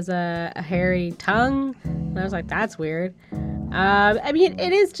bums that has a hairy tongue. And I was like, that's weird. I mean,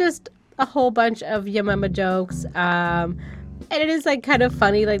 it is just a whole bunch of Yo Mama jokes. And it is like kind of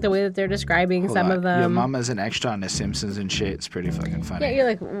funny, like the way that they're describing some of them. Your mama's an extra on The Simpsons and shit. It's pretty fucking funny. Yeah, you're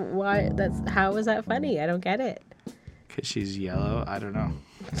like, why? How is that funny? I don't get it. Because she's yellow? I don't know.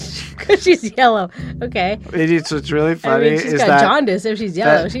 Because she's yellow. Okay. What's really funny I mean, she's is got that jaundice if she's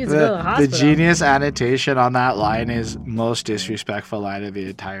yellow. She needs to go to the hospital. The genius annotation on that line is most disrespectful line of the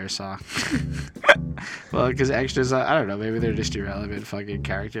entire song. Well, because extras, I don't know, maybe they're just irrelevant fucking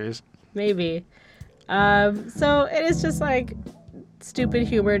characters. Maybe. So it is just like stupid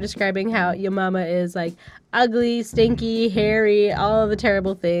humor describing how your mama is like ugly, stinky, hairy, all of the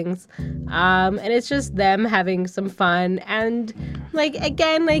terrible things. And it's just them having some fun. And like,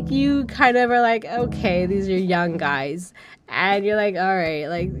 again, like you kind of are like, okay, these are young guys. And you're like, all right,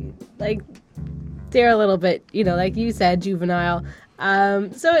 like they're a little bit, like you said, juvenile.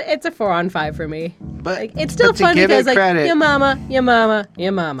 So it's a 4 on 5 for me. But like, it's still fun because like your mama.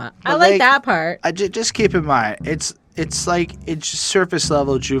 I like that part. Just keep in mind, it's like it's surface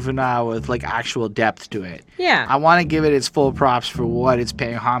level juvenile with like actual depth to it. Yeah. I want to give it its full props for what it's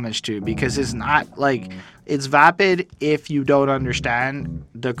paying homage to, because it's not like it's vapid if you don't understand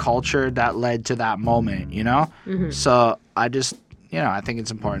the culture that led to that moment, Mm-hmm. So I just, I think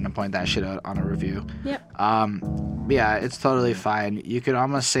it's important to point that shit out on a review. Yep. Yeah, it's totally fine. You could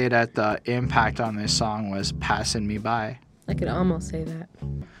almost say that the impact on this song was passing me by. I could almost say that.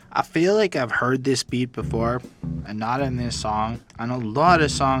 I feel like I've heard this beat before, and not in this song. And a lot of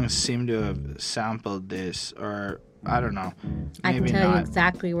songs seem to have sampled this, or I don't know. I can Maybe tell not. you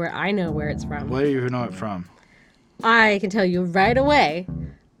exactly where I know where it's from. Where do you know it from? I can tell you right away.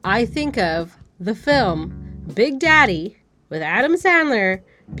 I think of the film Big Daddy with Adam Sandler,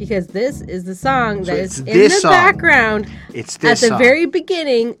 because this is the song that is in the background It's this at the song. very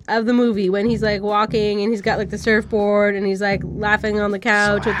beginning of the movie when he's like walking and he's got like the surfboard and he's like laughing on the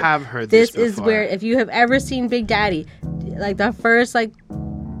couch. So I have heard this before. This is where, if you have ever seen Big Daddy, like the first like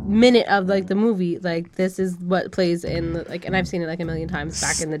minute of like the movie, like this is what plays in the, like, and I've seen it like a million times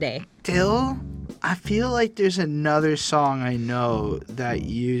back in the day. Still, I feel like there's another song I know that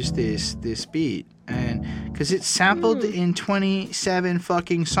used this beat, and because it's sampled in 27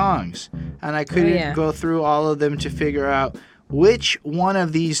 fucking songs, and I couldn't go through all of them to figure out which one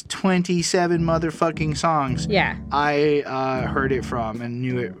of these 27 motherfucking songs I heard it from and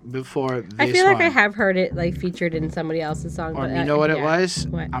knew it before this one. I feel like I have heard it like featured in somebody else's song. Or but, you know what it was?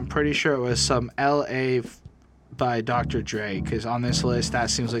 What? I'm pretty sure it was some L.A. by Dr. Dre, because on this list, that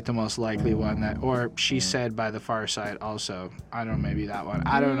seems like the most likely one. That, or She Said by the Far Side also. I don't know, maybe that one.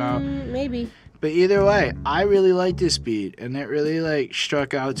 I don't know. Maybe. But either way, I really liked this beat, and it really like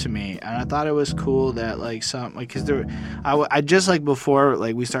struck out to me, and I thought it was cool that like some like because I just like before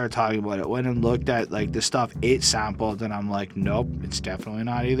like we started talking about it, went and looked at like the stuff it sampled, and I'm like, nope, it's definitely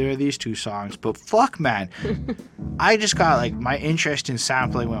not either of these two songs. But fuck, man, I just got like my interest in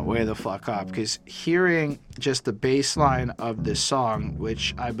sampling went way the fuck up, because hearing just the bass line of this song,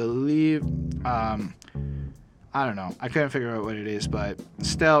 which I believe, I don't know, I couldn't figure out what it is, but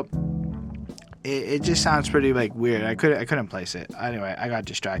still. It just sounds pretty like weird. I couldn't place it. Anyway, I got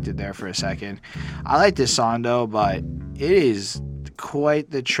distracted there for a second. I like this song though, but it is quite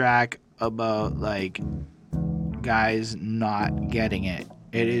the track about like guys not getting it.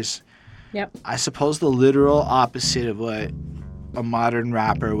 It is, Yep. I suppose, the literal opposite of what a modern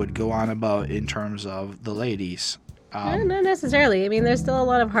rapper would go on about in terms of the ladies. Not necessarily. I mean, there's still a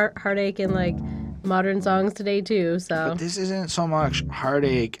lot of heartache in like modern songs today too. So But this isn't so much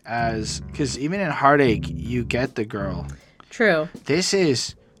heartache as, because even in heartache you get the girl. true. This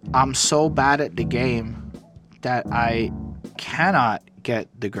is, I'm so bad at the game that I cannot get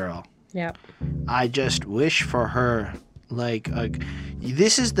the girl. Yep. I just wish for her. Like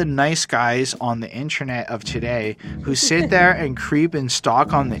this is the nice guys on the internet of today who sit there and creep and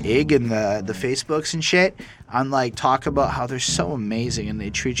stalk on the IG and the Facebooks and shit, and like talk about how they're so amazing and they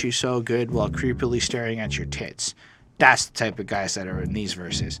treat you so good while creepily staring at your tits. That's the type of guys that are in these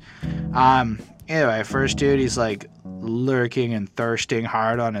verses. Anyway, first dude, he's like lurking and thirsting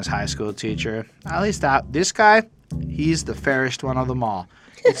hard on his high school teacher. At least this guy, he's the fairest one of them all.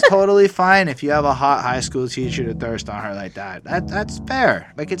 It's totally fine if you have a hot high school teacher to thirst on her like that. That's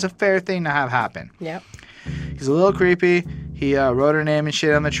fair. Like, it's a fair thing to have happen. Yep. He's a little creepy. He wrote her name and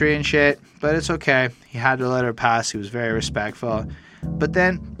shit on the tree and shit, but it's okay. He had to let her pass. He was very respectful. But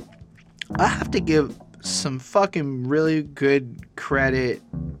then I have to give some fucking really good credit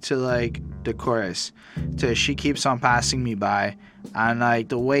to like the chorus, to She Keeps On Passing Me By, and like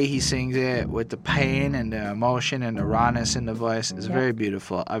the way he sings it with the pain and the emotion and the rawness in the voice is very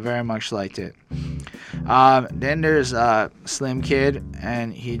beautiful. I very much liked it. Then there's Slim Kid,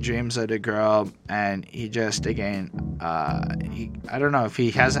 and he dreams of the girl, and he just again I don't know if he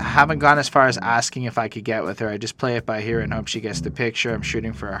haven't gone as far as asking if I could get with her. I just play it by ear and hope she gets the picture. I'm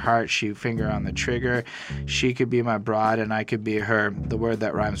shooting for a heart, she finger on the trigger. She could be my broad and I could be her, the word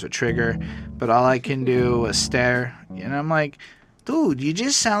that rhymes with trigger, but all I can do is stare. And I'm like, dude, you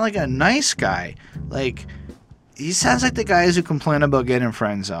just sound like a nice guy. Like, he sounds like the guys who complain about getting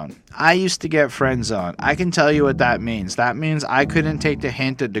friend zoned. I used to get friend zoned. I can tell you what that means. That means I couldn't take the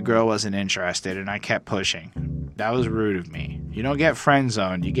hint that the girl wasn't interested, and I kept pushing. That was rude of me. You don't get friend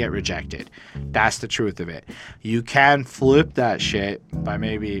zoned, you get rejected. That's the truth of it. You can flip that shit by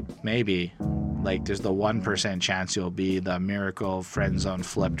maybe, like there's the 1% chance you'll be the miracle friend zone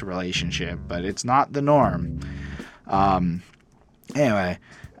flipped relationship, but it's not the norm. Anyway,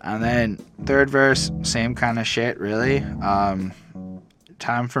 and then third verse, same kind of shit, really.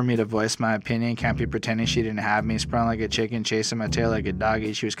 Time for me to voice my opinion. Can't be pretending she didn't have me. Sprung like a chicken, chasing my tail like a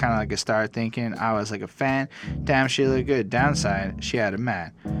doggy. She was kind of like a star, thinking I was like a fan. Damn, she looked good. Downside, she had a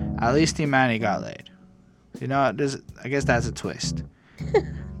man. At least Imani got laid. You know, I guess that's a twist.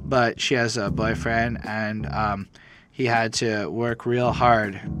 But she has a boyfriend, and he had to work real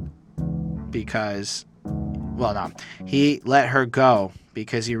hard because, well, no, he let her go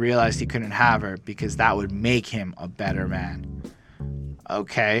because he realized he couldn't have her because that would make him a better man.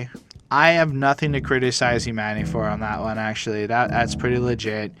 Okay, I have nothing to criticize Imani for on that one, actually. That's pretty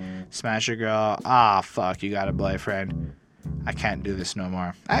legit. Smash your girl. Ah, fuck, you got a boyfriend. I can't do this no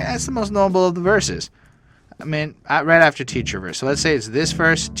more. That's the most noble of the verses. I mean, right after teacher verse. So let's say it's this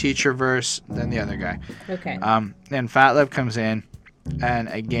verse, teacher verse, then the other guy. Okay. Then Fat Lip comes in, and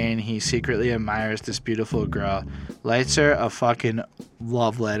again, he secretly admires this beautiful girl, lights her a fucking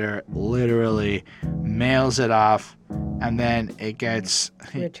love letter, literally mails it off, and then it gets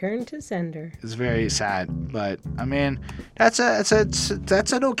Return to sender. It's very sad, but I mean, that's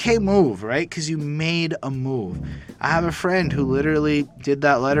an okay move, right? Because you made a move. I have a friend who literally did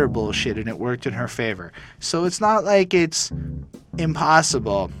that letter bullshit, and it worked in her favor. So it's not like it's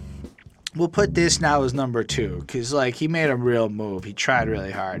impossible. We'll put this now as number 2, because, like, he made a real move. He tried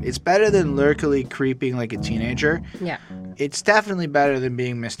really hard. It's better than lurkily creeping like a teenager. Yeah. It's definitely better than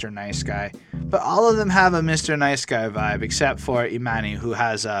being Mr. Nice Guy. But all of them have a Mr. Nice Guy vibe, except for Imani, who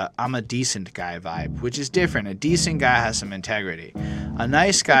has a I'm a decent guy vibe, which is different. A decent guy has some integrity. A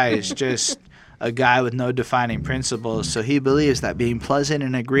nice guy is just a guy with no defining principles, so he believes that being pleasant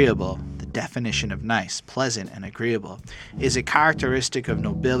and agreeable, the definition of nice, pleasant, and agreeable? Is a characteristic of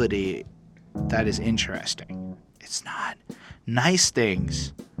nobility that is interesting? It's not. Nice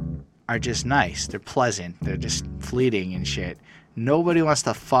things are just nice. They're pleasant. They're just fleeting and shit. Nobody wants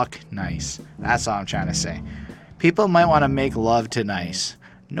to fuck nice. That's all I'm trying to say. People might want to make love to nice.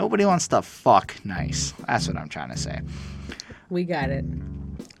 Nobody wants to fuck nice. That's what I'm trying to say. We got it.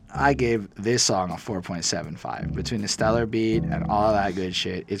 I gave this song a 4.75. Between the stellar beat and all that good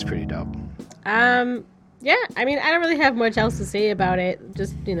shit, it's pretty dope. Yeah, I mean, I don't really have much else to say about it.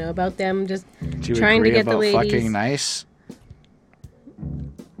 Just, about them just Do you trying to agree get the about ladies. fucking nice?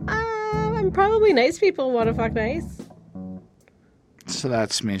 And probably nice people want to fuck nice. So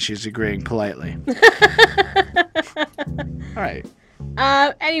that means she's agreeing politely. All right.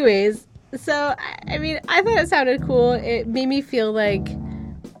 Anyways, so I mean, I thought it sounded cool. It made me feel like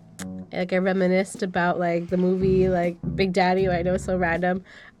I reminisced about like the movie like Big Daddy. I know it's so random.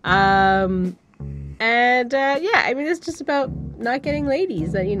 Yeah, I mean, it's just about not getting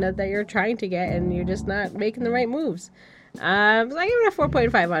ladies that that you're trying to get, and you're just not making the right moves. So I give it a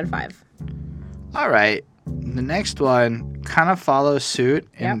 4.5 on 5. All right. The next one kind of follows suit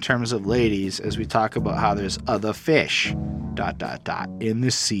in Yep. terms of ladies as we talk about how there's other fish, ... in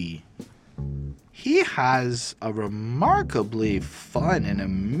the sea. He has a remarkably fun and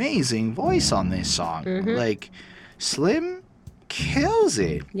amazing voice on this song. Like, Slim kills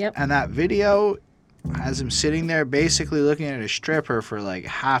it. Yep. And that video has him sitting there basically looking at a stripper for like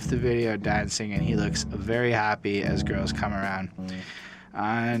half the video dancing, and he looks very happy as girls come around.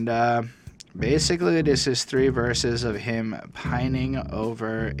 And basically this is 3 verses of him pining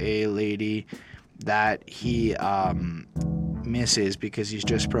over a lady that he misses because he's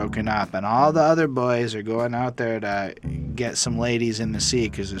just broken up, and all the other boys are going out there to get some ladies in the sea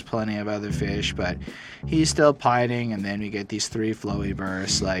because there's plenty of other fish, but he's still pining. And then we get these 3 flowy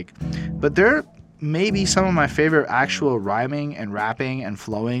verse, but they're maybe some of my favorite actual rhyming and rapping and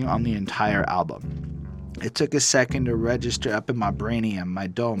flowing on the entire album. It took a second to register up in my brainium, my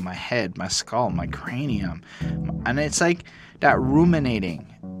dome, my head, my skull, my cranium. And it's like that ruminating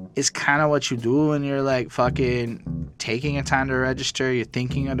is kind of what you do when you're like fucking taking a time to register. You're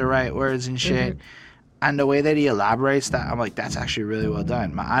thinking of the right words and shit. And the way that he elaborates that, I'm like, that's actually really well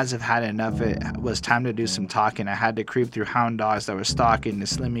done. My eyes have had enough. It was time to do some talking. I had to creep through hound dogs that were stalking. The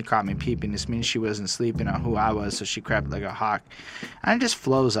Slimmy caught me peeping. This means she wasn't sleeping on who I was, so she crept like a hawk. And it just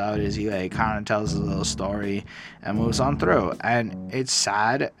flows out as he like kind of tells his little story and moves on through. And it's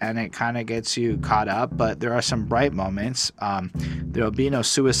sad and it kind of gets you caught up, but there are some bright moments. There will be no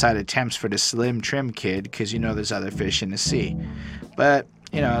suicide attempts for the Slim Trim kid because there's other fish in the sea. But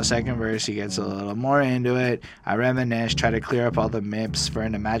second verse, he gets a little more into it. I reminisce, try to clear up all the mips for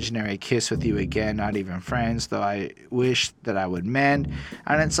an imaginary kiss with you again, not even friends, though I wish that I would mend.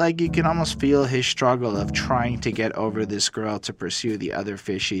 And it's like you can almost feel his struggle of trying to get over this girl to pursue the other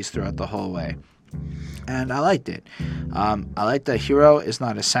fishies throughout the whole way. And I liked it. I like that hero is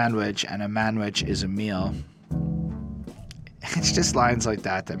not a sandwich and a manwich is a meal. It's just lines like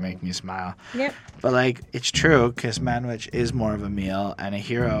that make me smile. Yep. But it's true because manwich is more of a meal and a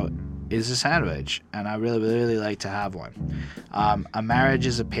hero is a sandwich, and I really, really, really like to have one. A marriage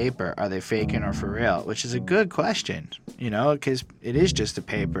is a paper. Are they faking or for real? Which is a good question, because it is just a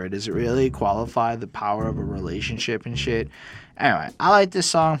paper. Does it really qualify the power of a relationship and shit? Anyway, I like this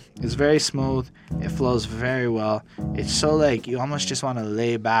song. It's very smooth. It flows very well. It's so you almost just want to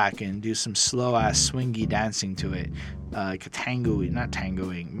lay back and do some slow ass swingy dancing to it. Like a not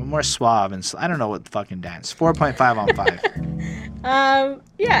tangoing, but more suave and I don't know what fucking dance. 4.5 on 5.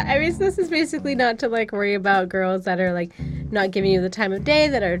 Yeah, I mean, so this is basically not to worry about girls that are not giving you the time of day,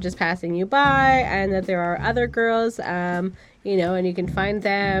 that are just passing you by, and that there are other girls, and you can find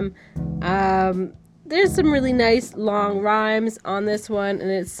them. There's some really nice long rhymes on this one, and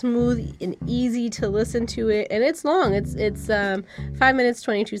it's smooth and easy to listen to it, and it's long. It's 5 minutes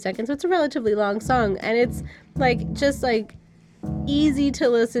 22 seconds, so it's a relatively long song, and it's just easy to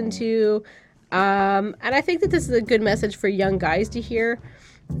listen to. And I think that this is a good message for young guys to hear.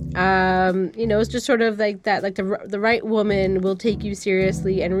 It's just sort of like that, the right woman will take you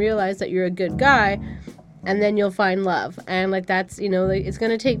seriously and realize that you're a good guy, and then you'll find love. And that's, it's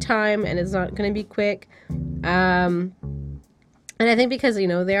going to take time, and it's not going to be quick. And I think because,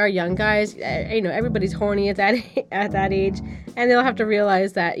 they are young guys, everybody's horny at that age, and they'll have to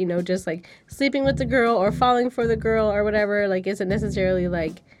realize that, just sleeping with the girl or falling for the girl or whatever, isn't necessarily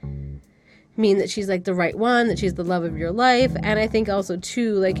mean that she's like the right one, that she's the love of your life. And I think also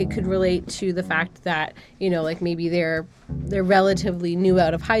too, like it could relate to the fact that, you know, like maybe they're relatively new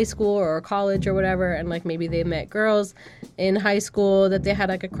out of high school or college or whatever, and like maybe they met girls in high school that they had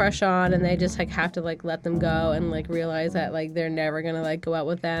like a crush on, and they just like have to like let them go and like realize that like they're never gonna like go out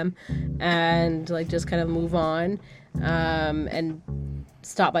with them, and like just kind of move on, and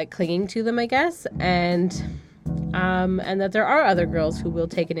stop like clinging to them, I guess, and that there are other girls who will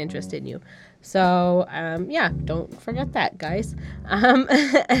take an interest in you. So yeah, don't forget that, guys,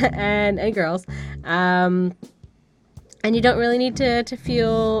 and girls. And you don't really need to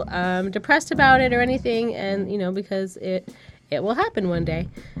feel depressed about it or anything, and you know, because it will happen one day.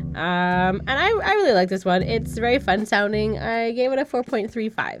 And I really like this one. It's very fun sounding. I gave it a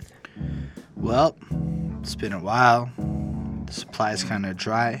 4.35. Well, it's been a while. The supply's kind of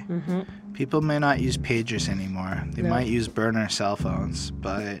dry. Mm-hmm. People may not use pagers anymore. They might use burner cell phones,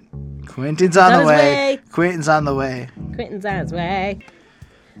 but Quentin's on the way. Quentin's on the way. Quentin's on his way.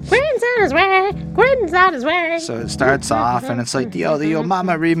 Quentin's on his way. Quentin's on his way. So it starts off, and it's like, the Yo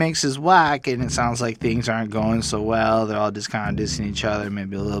Mama remix is whack, and it sounds like things aren't going so well. They're all just kind of dissing each other,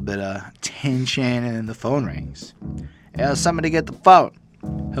 maybe a little bit of tension, and then the phone rings. Hey, somebody get the phone.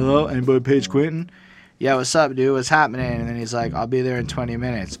 Hello, anybody page Quentin? Yeah, what's up, dude? What's happening? And then he's like, I'll be there in 20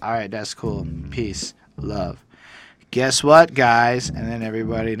 minutes. All right, that's cool. Peace. Love. Guess what, guys? And then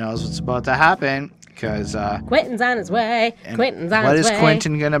everybody knows what's about to happen. Because Quentin's on his way. Quentin's on his way. What is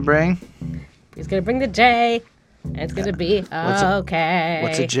Quentin going to bring? He's going to bring the J. And it's going to be okay.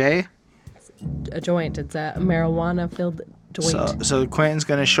 What's a J? A joint. It's a marijuana-filled joint. So Quentin's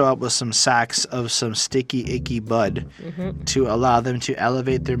going to show up with some sacks of some sticky, icky bud to allow them to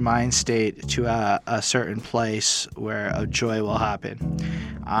elevate their mind state to a certain place where a joy will happen.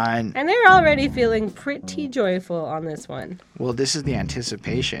 And they're already feeling pretty joyful on this one. Well, this is the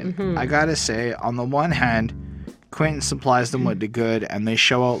anticipation. I got to say, on the one hand, Quentin supplies them with the good, and they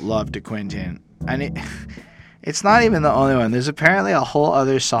show out love to Quentin. And it's not even the only one. There's apparently a whole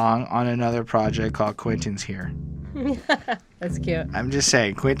other song on another project called Quentin's Here. That's cute. I'm just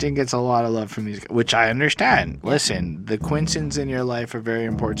saying, Quentin gets a lot of love from these, which I understand. Listen, the Quintins in your life are very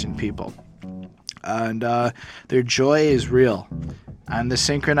important people. And their joy is real. And the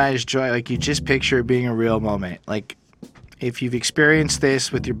synchronized joy, like, you just picture it being a real moment. Like, if you've experienced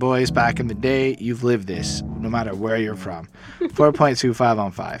this with your boys back in the day, you've lived this, no matter where you're from. 4.25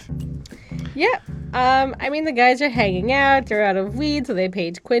 on 5. Yeah. I mean, the guys are hanging out. They're out of weed, so they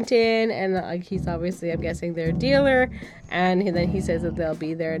page Quentin, and like he's obviously, I'm guessing, their dealer. And then he says that they'll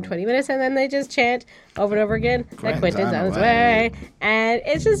be there in 20 minutes, and then they just chant over and over again that Quentin's on his way. And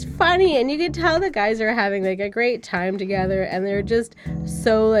it's just funny, and you can tell the guys are having like a great time together, and they're just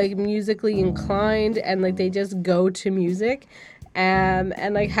so like musically inclined, and like they just go to music.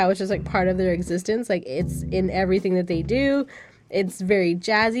 And like how it's just like part of their existence. Like it's in everything that they do. It's very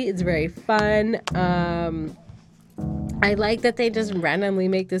jazzy. It's very fun. I like that they just randomly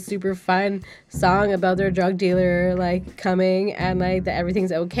make this super fun song about their drug dealer like coming, and like that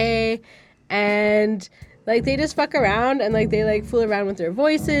everything's okay, and like they just fuck around, and like they like fool around with their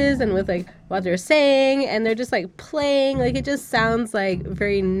voices and with like what they're saying, and they're just like playing. Like it just sounds like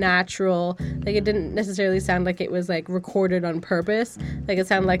very natural. Like it didn't necessarily sound like it was like recorded on purpose. Like it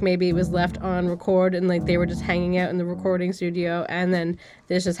sounded like maybe it was left on record, and like they were just hanging out in the recording studio, and then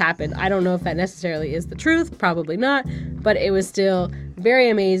this just happened. I don't know if that necessarily is the truth. Probably not, but it was still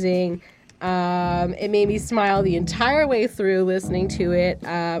very amazing. It made me smile the entire way through listening to it.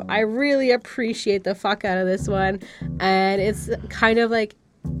 I really appreciate the fuck out of this one, and it's kind of like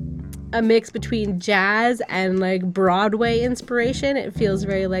a mix between jazz and like Broadway inspiration. It feels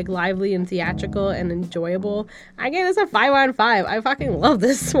very like lively and theatrical and enjoyable. I gave this a 5 on 5. I fucking love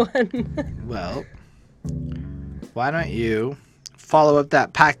this one. Well, why don't you follow up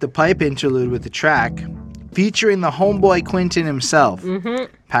that Pack the Pipe interlude with the track featuring the homeboy Quentin himself.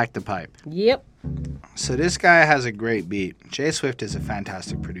 Pack the Pipe. Yep. So this guy has a great beat. Jay Swift is a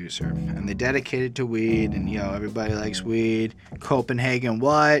fantastic producer, and they dedicated to weed, and everybody likes weed. Copenhagen,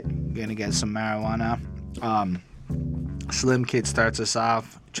 what? Gonna get some marijuana. Slim Kid starts us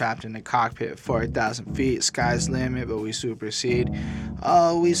off, trapped in the cockpit, 40,000 feet, sky's the limit, but we supersede.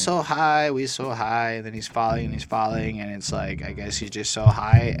 Oh, we so high, and then he's falling, and it's like, I guess he's just so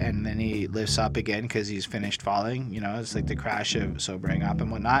high, and then he lifts up again because he's finished falling. It's like the crash of sobering up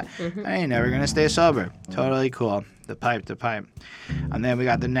and whatnot. I ain't never gonna stay sober. Totally cool. The pipe. And then we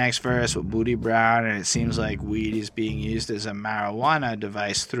got the next verse with Booty Brown, and it seems like weed is being used as a marijuana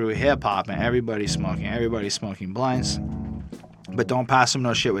device through hip-hop, and everybody's smoking blunts. But don't pass them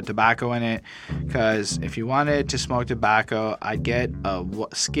no shit with tobacco in it, because if you wanted to smoke tobacco, I'd get a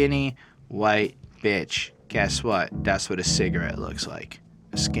skinny white bitch. Guess what? That's what a cigarette looks like.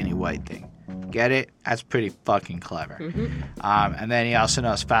 A skinny white thing. Get it? That's pretty fucking clever. And then he also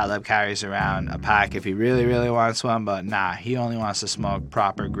knows Fat Lip carries around a pack if he really, really wants one, but nah, he only wants to smoke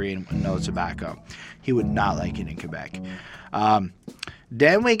proper green with no tobacco. He would not like it in Quebec.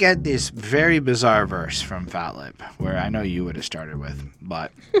 Then we get this very bizarre verse from Fat Lip, where I know you would have started with,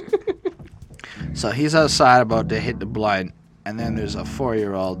 but... So he's outside about to hit the blunt, and then there's a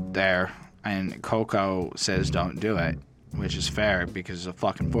 4-year-old there, and Coco says don't do it, which is fair because there's a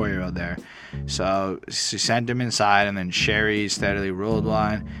fucking 4-year-old there. So she sent him inside, and then Sherry steadily rolled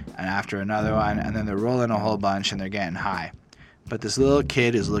one, and after another one, and then they're rolling a whole bunch, and they're getting high. But this little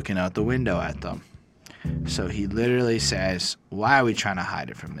kid is looking out the window at them. So he literally says, why are we trying to hide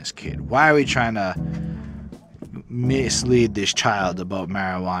it from this kid? Why are we trying to mislead this child about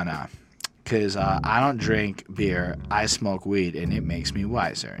marijuana? Because I don't drink beer, I smoke weed, and it makes me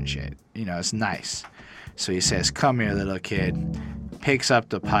wiser and shit. You know, it's nice. So he says, come here, little kid, picks up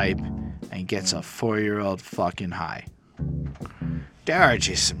the pipe, and gets a 4-year-old fucking high. There are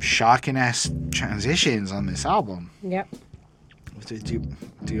just some shocking-ass transitions on this album. Yep.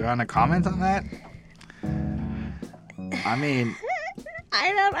 Do you want to comment on that? I mean...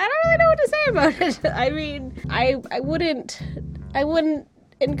 I don't really know what to say about it. I mean, I wouldn't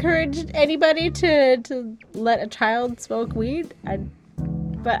encourage anybody to let a child smoke weed.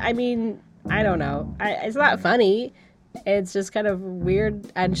 But I mean, I don't know. It's not funny. It's just kind of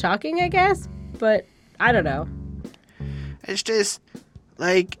weird and shocking, I guess. But I don't know. It's just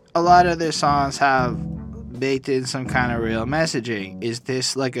like a lot of their songs have baked in some kind of real messaging. Is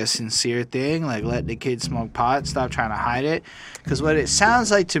this like a sincere thing? Like, let the kid smoke pot, stop trying to hide it? Because what it sounds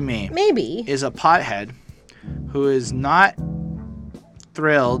like to me maybe is a pothead who is not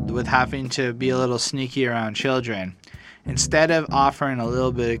thrilled with having to be a little sneaky around children. Instead of offering a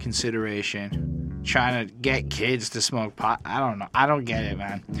little bit of consideration, trying to get kids to smoke pot. I don't know. I don't get it,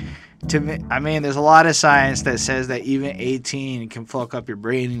 man. To me, I mean, there's a lot of science that says that even 18 can fuck up your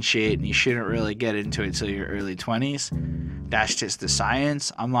brain and shit, and you shouldn't really get into it till your early 20s. That's just the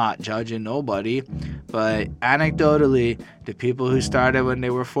science. I'm not judging nobody, but anecdotally, the people who started when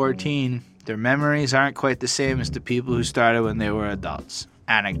they were 14, their memories aren't quite the same as the people who started when they were adults,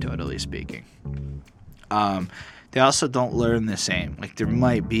 anecdotally speaking. They also don't learn the same. Like, there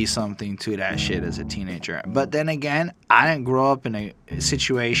might be something to that shit as a teenager. But then again, I didn't grow up in a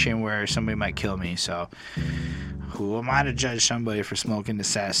situation where somebody might kill me, so who am I to judge somebody for smoking the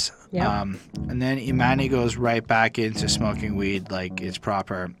cess? Yep. And then Imani goes right back into smoking weed like it's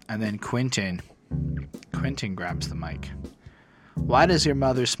proper. And then Quentin grabs the mic. Why does your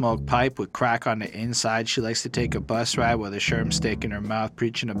mother smoke pipe with crack on the inside? She likes to take a bus ride with a sherm stick in her mouth,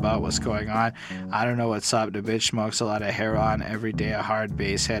 preaching about what's going on. I don't know what's up. The bitch smokes a lot of heroin every day, a hard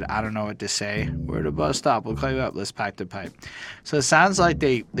bass head. I don't know what to say. We're at a bus stop. We'll call you up. Let's pack the pipe. So it sounds like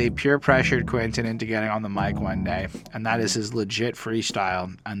they pure pressured Quentin into getting on the mic one day, and that is his legit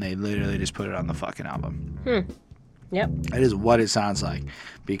freestyle, and they literally just put it on the fucking album. Yep. That is what it sounds like,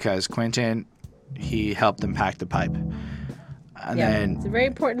 because Quentin, he helped them pack the pipe. And then it's a very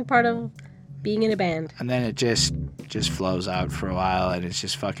important part of being in a band. And then it just flows out for a while, and it's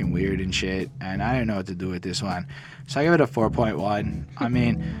just fucking weird and shit. And I don't know what to do with this one, so I give it a 4.1. I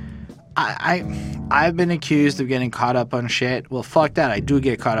mean, I've been accused of getting caught up on shit. Well, fuck that. I do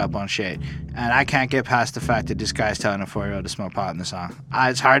get caught up on shit, and I can't get past the fact that this guy's telling a 4-year-old to smoke pot in the song.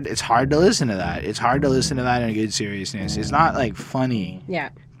 It's hard to listen to that. It's hard to listen to that in good seriousness. It's not like funny. Yeah.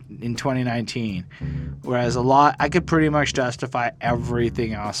 In 2019, whereas I could pretty much justify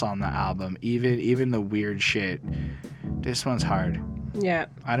everything else on the album, even the weird shit. This one's hard. Yeah.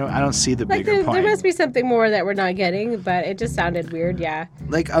 I don't see the bigger point. There must be something more that we're not getting, but it just sounded weird. Yeah.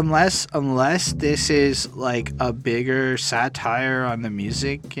 Like, unless this is like a bigger satire on the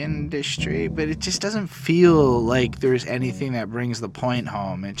music industry, but it just doesn't feel like there's anything that brings the point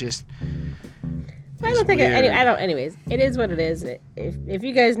home. It just. I don't think anyways, it is what it is. If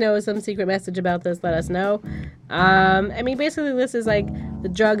you guys know some secret message about this, let us know. I mean, basically this is like the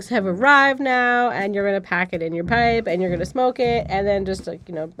drugs have arrived now, and you're gonna pack it in your pipe, and you're gonna smoke it, and then just like,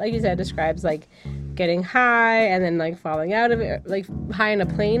 you know, like you said, describes like getting high and then like falling out of it, like high in a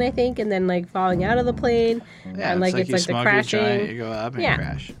plane, I think, and then like falling out of the plane, yeah, and like it's like the crashing. You go up and you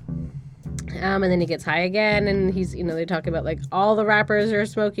crash. And then he gets high again, and he's, you know, they talk about like all the rappers are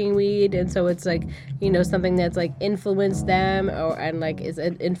smoking weed, and so it's like, you know, something that's like influenced them, and like is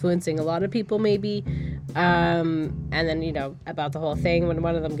influencing a lot of people maybe. And then, you know, about the whole thing when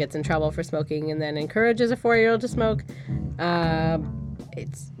one of them gets in trouble for smoking and then encourages a 4-year-old to smoke.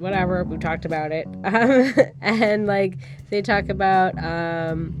 It's whatever, we talked about it. And like they talk about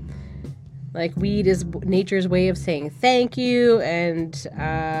like weed is nature's way of saying thank you. And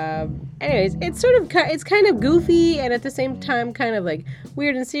anyways, it's kind of goofy and at the same time kind of like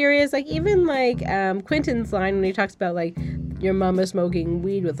weird and serious. Like even like Quentin's line when he talks about like your mom is smoking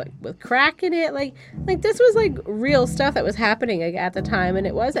weed with crack in it, like this was like real stuff that was happening like at the time, and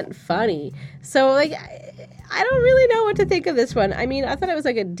it wasn't funny. So like I don't really know what to think of this one. I mean, I thought it was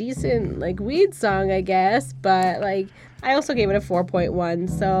like a decent like weed song, I guess, but like I also gave it a 4.1.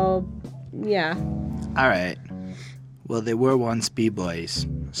 So yeah. All right. Well, they were once B-boys,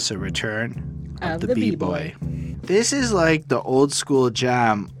 so Return of the B-boy. This is like the old school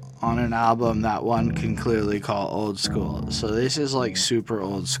jam on an album that one can clearly call old school. So this is like super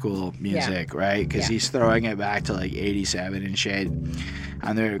old school music, right? Because he's throwing it back to like 87 and shit.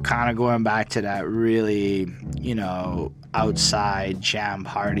 And they're kind of going back to that really, you know, outside jam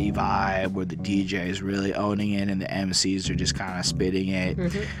party vibe where the DJ is really owning it and the MCs are just kind of spitting it.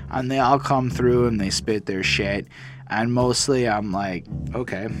 And they all come through and they spit their shit. And mostly I'm like,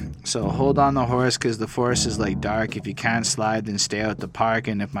 okay, so hold on the horse because the forest is like dark. If you can't slide, then stay out the park.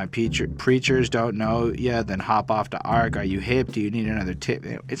 And if my preachers don't know you, then hop off the ark. Are you hip? Do you need another tip?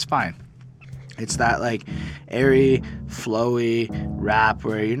 It's fine. It's that like airy, flowy rap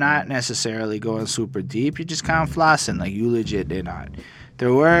where you're not necessarily going super deep. You're just kind of flossing. Like you legit did not.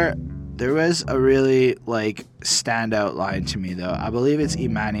 There was a really like standout line to me though. I believe it's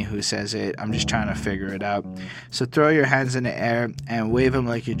Imani who says it. I'm just trying to figure it out. So throw your hands in the air and wave them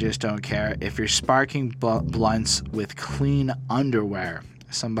like you just don't care. If you're sparking blunts with clean underwear,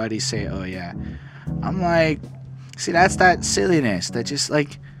 somebody say, oh yeah. I'm like, see, that's that silliness that just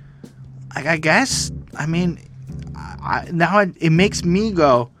like I guess, I mean, it makes me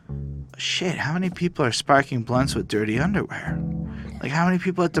go, shit, how many people are sparking blunts with dirty underwear? Like, how many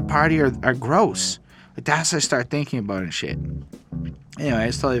people at the party are gross? Like, that's what I start thinking about and shit. Anyway,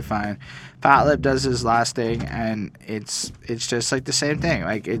 it's totally fine. Fat Lip does his last thing, and it's just like the same thing.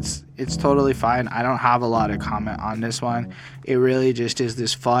 Like, it's totally fine. I don't have a lot of comment on this one. It really just is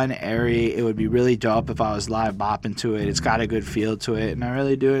this fun, airy. It would be really dope if I was live bopping to it. It's got a good feel to it, and I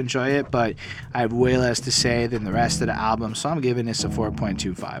really do enjoy it, but I have way less to say than the rest of the album, so I'm giving this a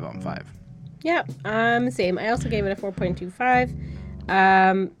 4.25 on 5. Yeah, same. I also gave it a 4.25.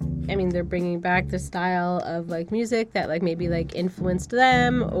 I mean, they're bringing back the style of like music that like maybe like influenced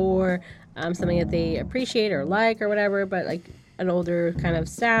them or something that they appreciate or like or whatever, but like an older kind of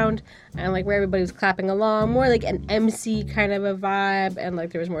sound and like where everybody was clapping along, more like an MC kind of a vibe, and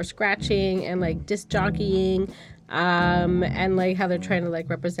like there was more scratching and like disc jockeying, and like how they're trying to like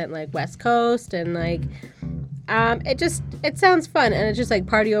represent like West Coast and like it sounds fun, and it's just like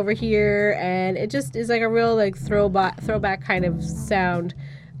party over here, and it just is like a real like throwback kind of sound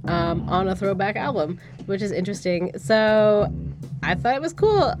on a throwback album, which is interesting. So I thought it was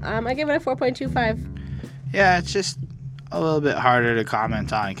cool. I give it a 4.25. Yeah, it's just a little bit harder to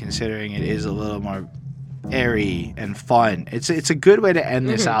comment on considering it is a little more airy and fun. It's a good way to end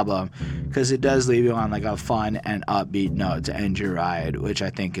this album because it does leave you on like a fun and upbeat note to end your ride, which I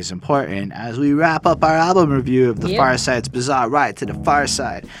think is important as we wrap up our album review of The Pharcyde's Bizarre Ride to the Far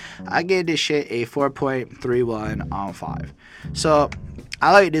Side. I gave this shit a 4.31 on 5. So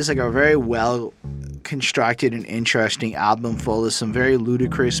I like this like a very well constructed and interesting album full of some very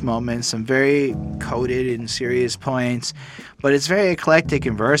ludicrous moments, some very coded and serious points, but it's very eclectic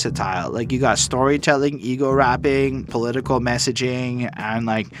and versatile. Like you got storytelling, ego rapping, political messaging, and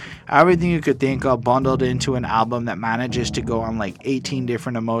like everything you could think of bundled into an album that manages to go on like 18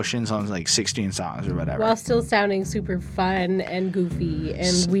 different emotions on like 16 songs or whatever, while still sounding super fun and goofy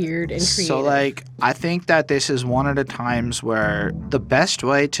and weird and creative. So like I think that this is one of the times where the best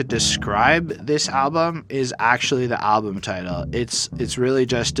way to describe this album is actually the album title. It's really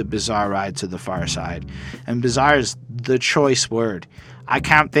just a bizarre ride to the far side, and bizarre is the choice word. I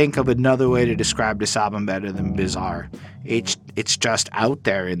can't think of another way to describe this album better than bizarre. It's just out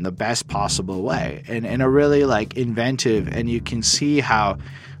there in the best possible way, and in a really like inventive, and you can see how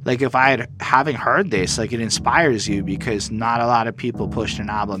like if having heard this, like it inspires you because not a lot of people pushed an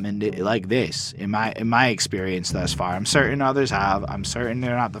album into like this in my experience thus far. I'm certain others have. I'm certain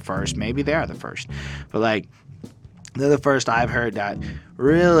they're not the first. Maybe they are the first, but like they're the first I've heard that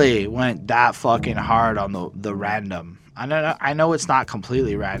really went that fucking hard on the random. I know it's not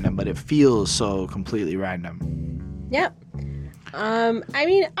completely random, but it feels so completely random. Yep. I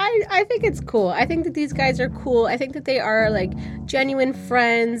mean, I think it's cool. I think that these guys are cool. I think that they are like genuine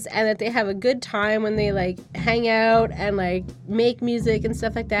friends and that they have a good time when they like hang out and like make music and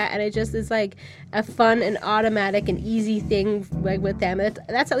stuff like that. And it just is like a fun and automatic and easy thing like with them.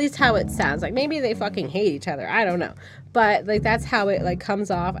 That's at least how it sounds. Like maybe they fucking hate each other. I don't know. But like that's how it like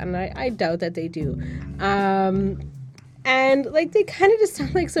comes off, and I doubt that they do. And like they kind of just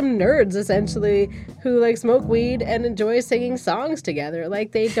sound like some nerds essentially who like smoke weed and enjoy singing songs together.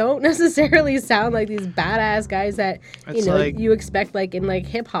 Like they don't necessarily sound like these badass guys that It's like- you expect like in like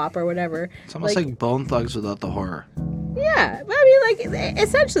hip hop or whatever. It's almost like Bone Thugs without the horror. Yeah, but I mean like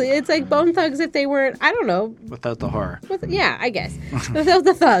essentially it's like Bone Thugs if they weren't, I don't know, Without the horror. yeah, I guess without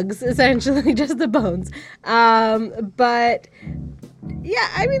the thugs essentially, just the bones. But yeah,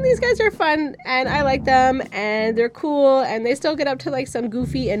 I mean, these guys are fun, and I like them, and they're cool, and they still get up to like some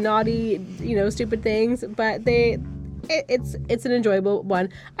goofy and naughty, stupid things, but it's an enjoyable one.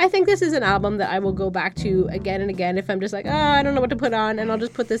 I think this is an album that I will go back to again and again if I'm just like, oh, I don't know what to put on, and I'll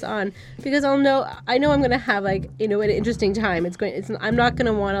just put this on because I know I'm gonna have like an interesting time. I'm not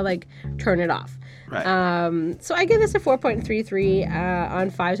gonna want to like turn it off. Right. So I give this a 4.33 on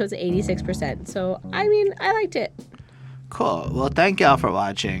 5, so it's 86%. So I mean, I liked it. Cool. Well, thank y'all for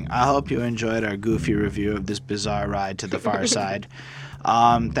watching. I hope you enjoyed our goofy review of this bizarre ride to the far side.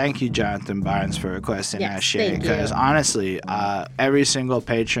 Thank you, Jonathan Barnes, for requesting that shit. thank you. Because honestly, every single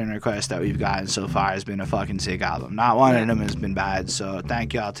patron request that we've gotten so far has been a fucking sick album. Not one of them has been bad. So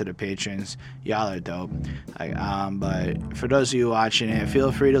thank y'all to the patrons. Y'all are dope. But for those of you watching it,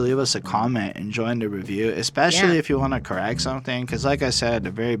 feel free to leave us a comment and join the review, especially if you want to correct something. Because like I said at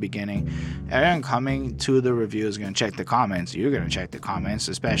the very beginning, everyone coming to the review is going to check the comments. You're going to check the comments,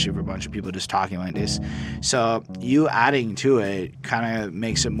 especially for a bunch of people just talking like this. So you adding to it kind of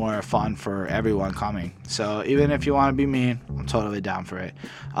makes it more fun for everyone coming. So even if you want to be mean, I'm totally down for it.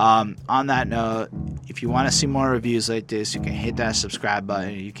 On that note, if you want to see more reviews like this, you can hit that subscribe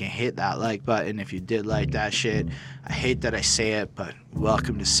button. You can hit that like button if you did like that shit. I hate that I say it, but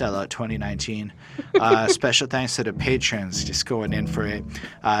welcome to Sellout 2019. Special thanks to the patrons just going in for it.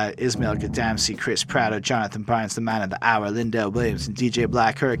 Ismail Gadamsi, Chris Prado, Jonathan Barnes, the man of the hour, Lindell Williams, and DJ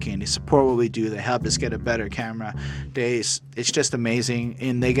Black Hurricane. They support what we do. They help us get a better camera. It's just amazing,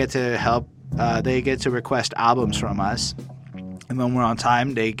 and they get to help. They get to request albums from us. And when we're on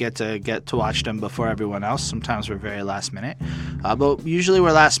time, they get to watch them before everyone else. Sometimes we're very last minute, but usually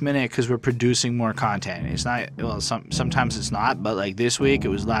we're last minute because we're producing more content. It's not sometimes it's not, but like this week it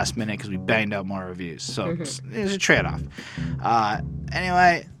was last minute because we banged out more reviews. So there's a trade-off.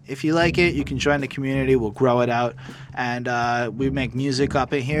 Anyway, if you like it, you can join the community. We'll grow it out, and we make music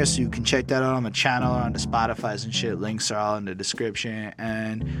up in here, so you can check that out on the channel or on the Spotify's and shit. Links are all in the description,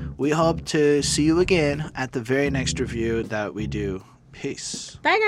 and we hope to see you again at the very next review that we do. Peace. Bye, guys.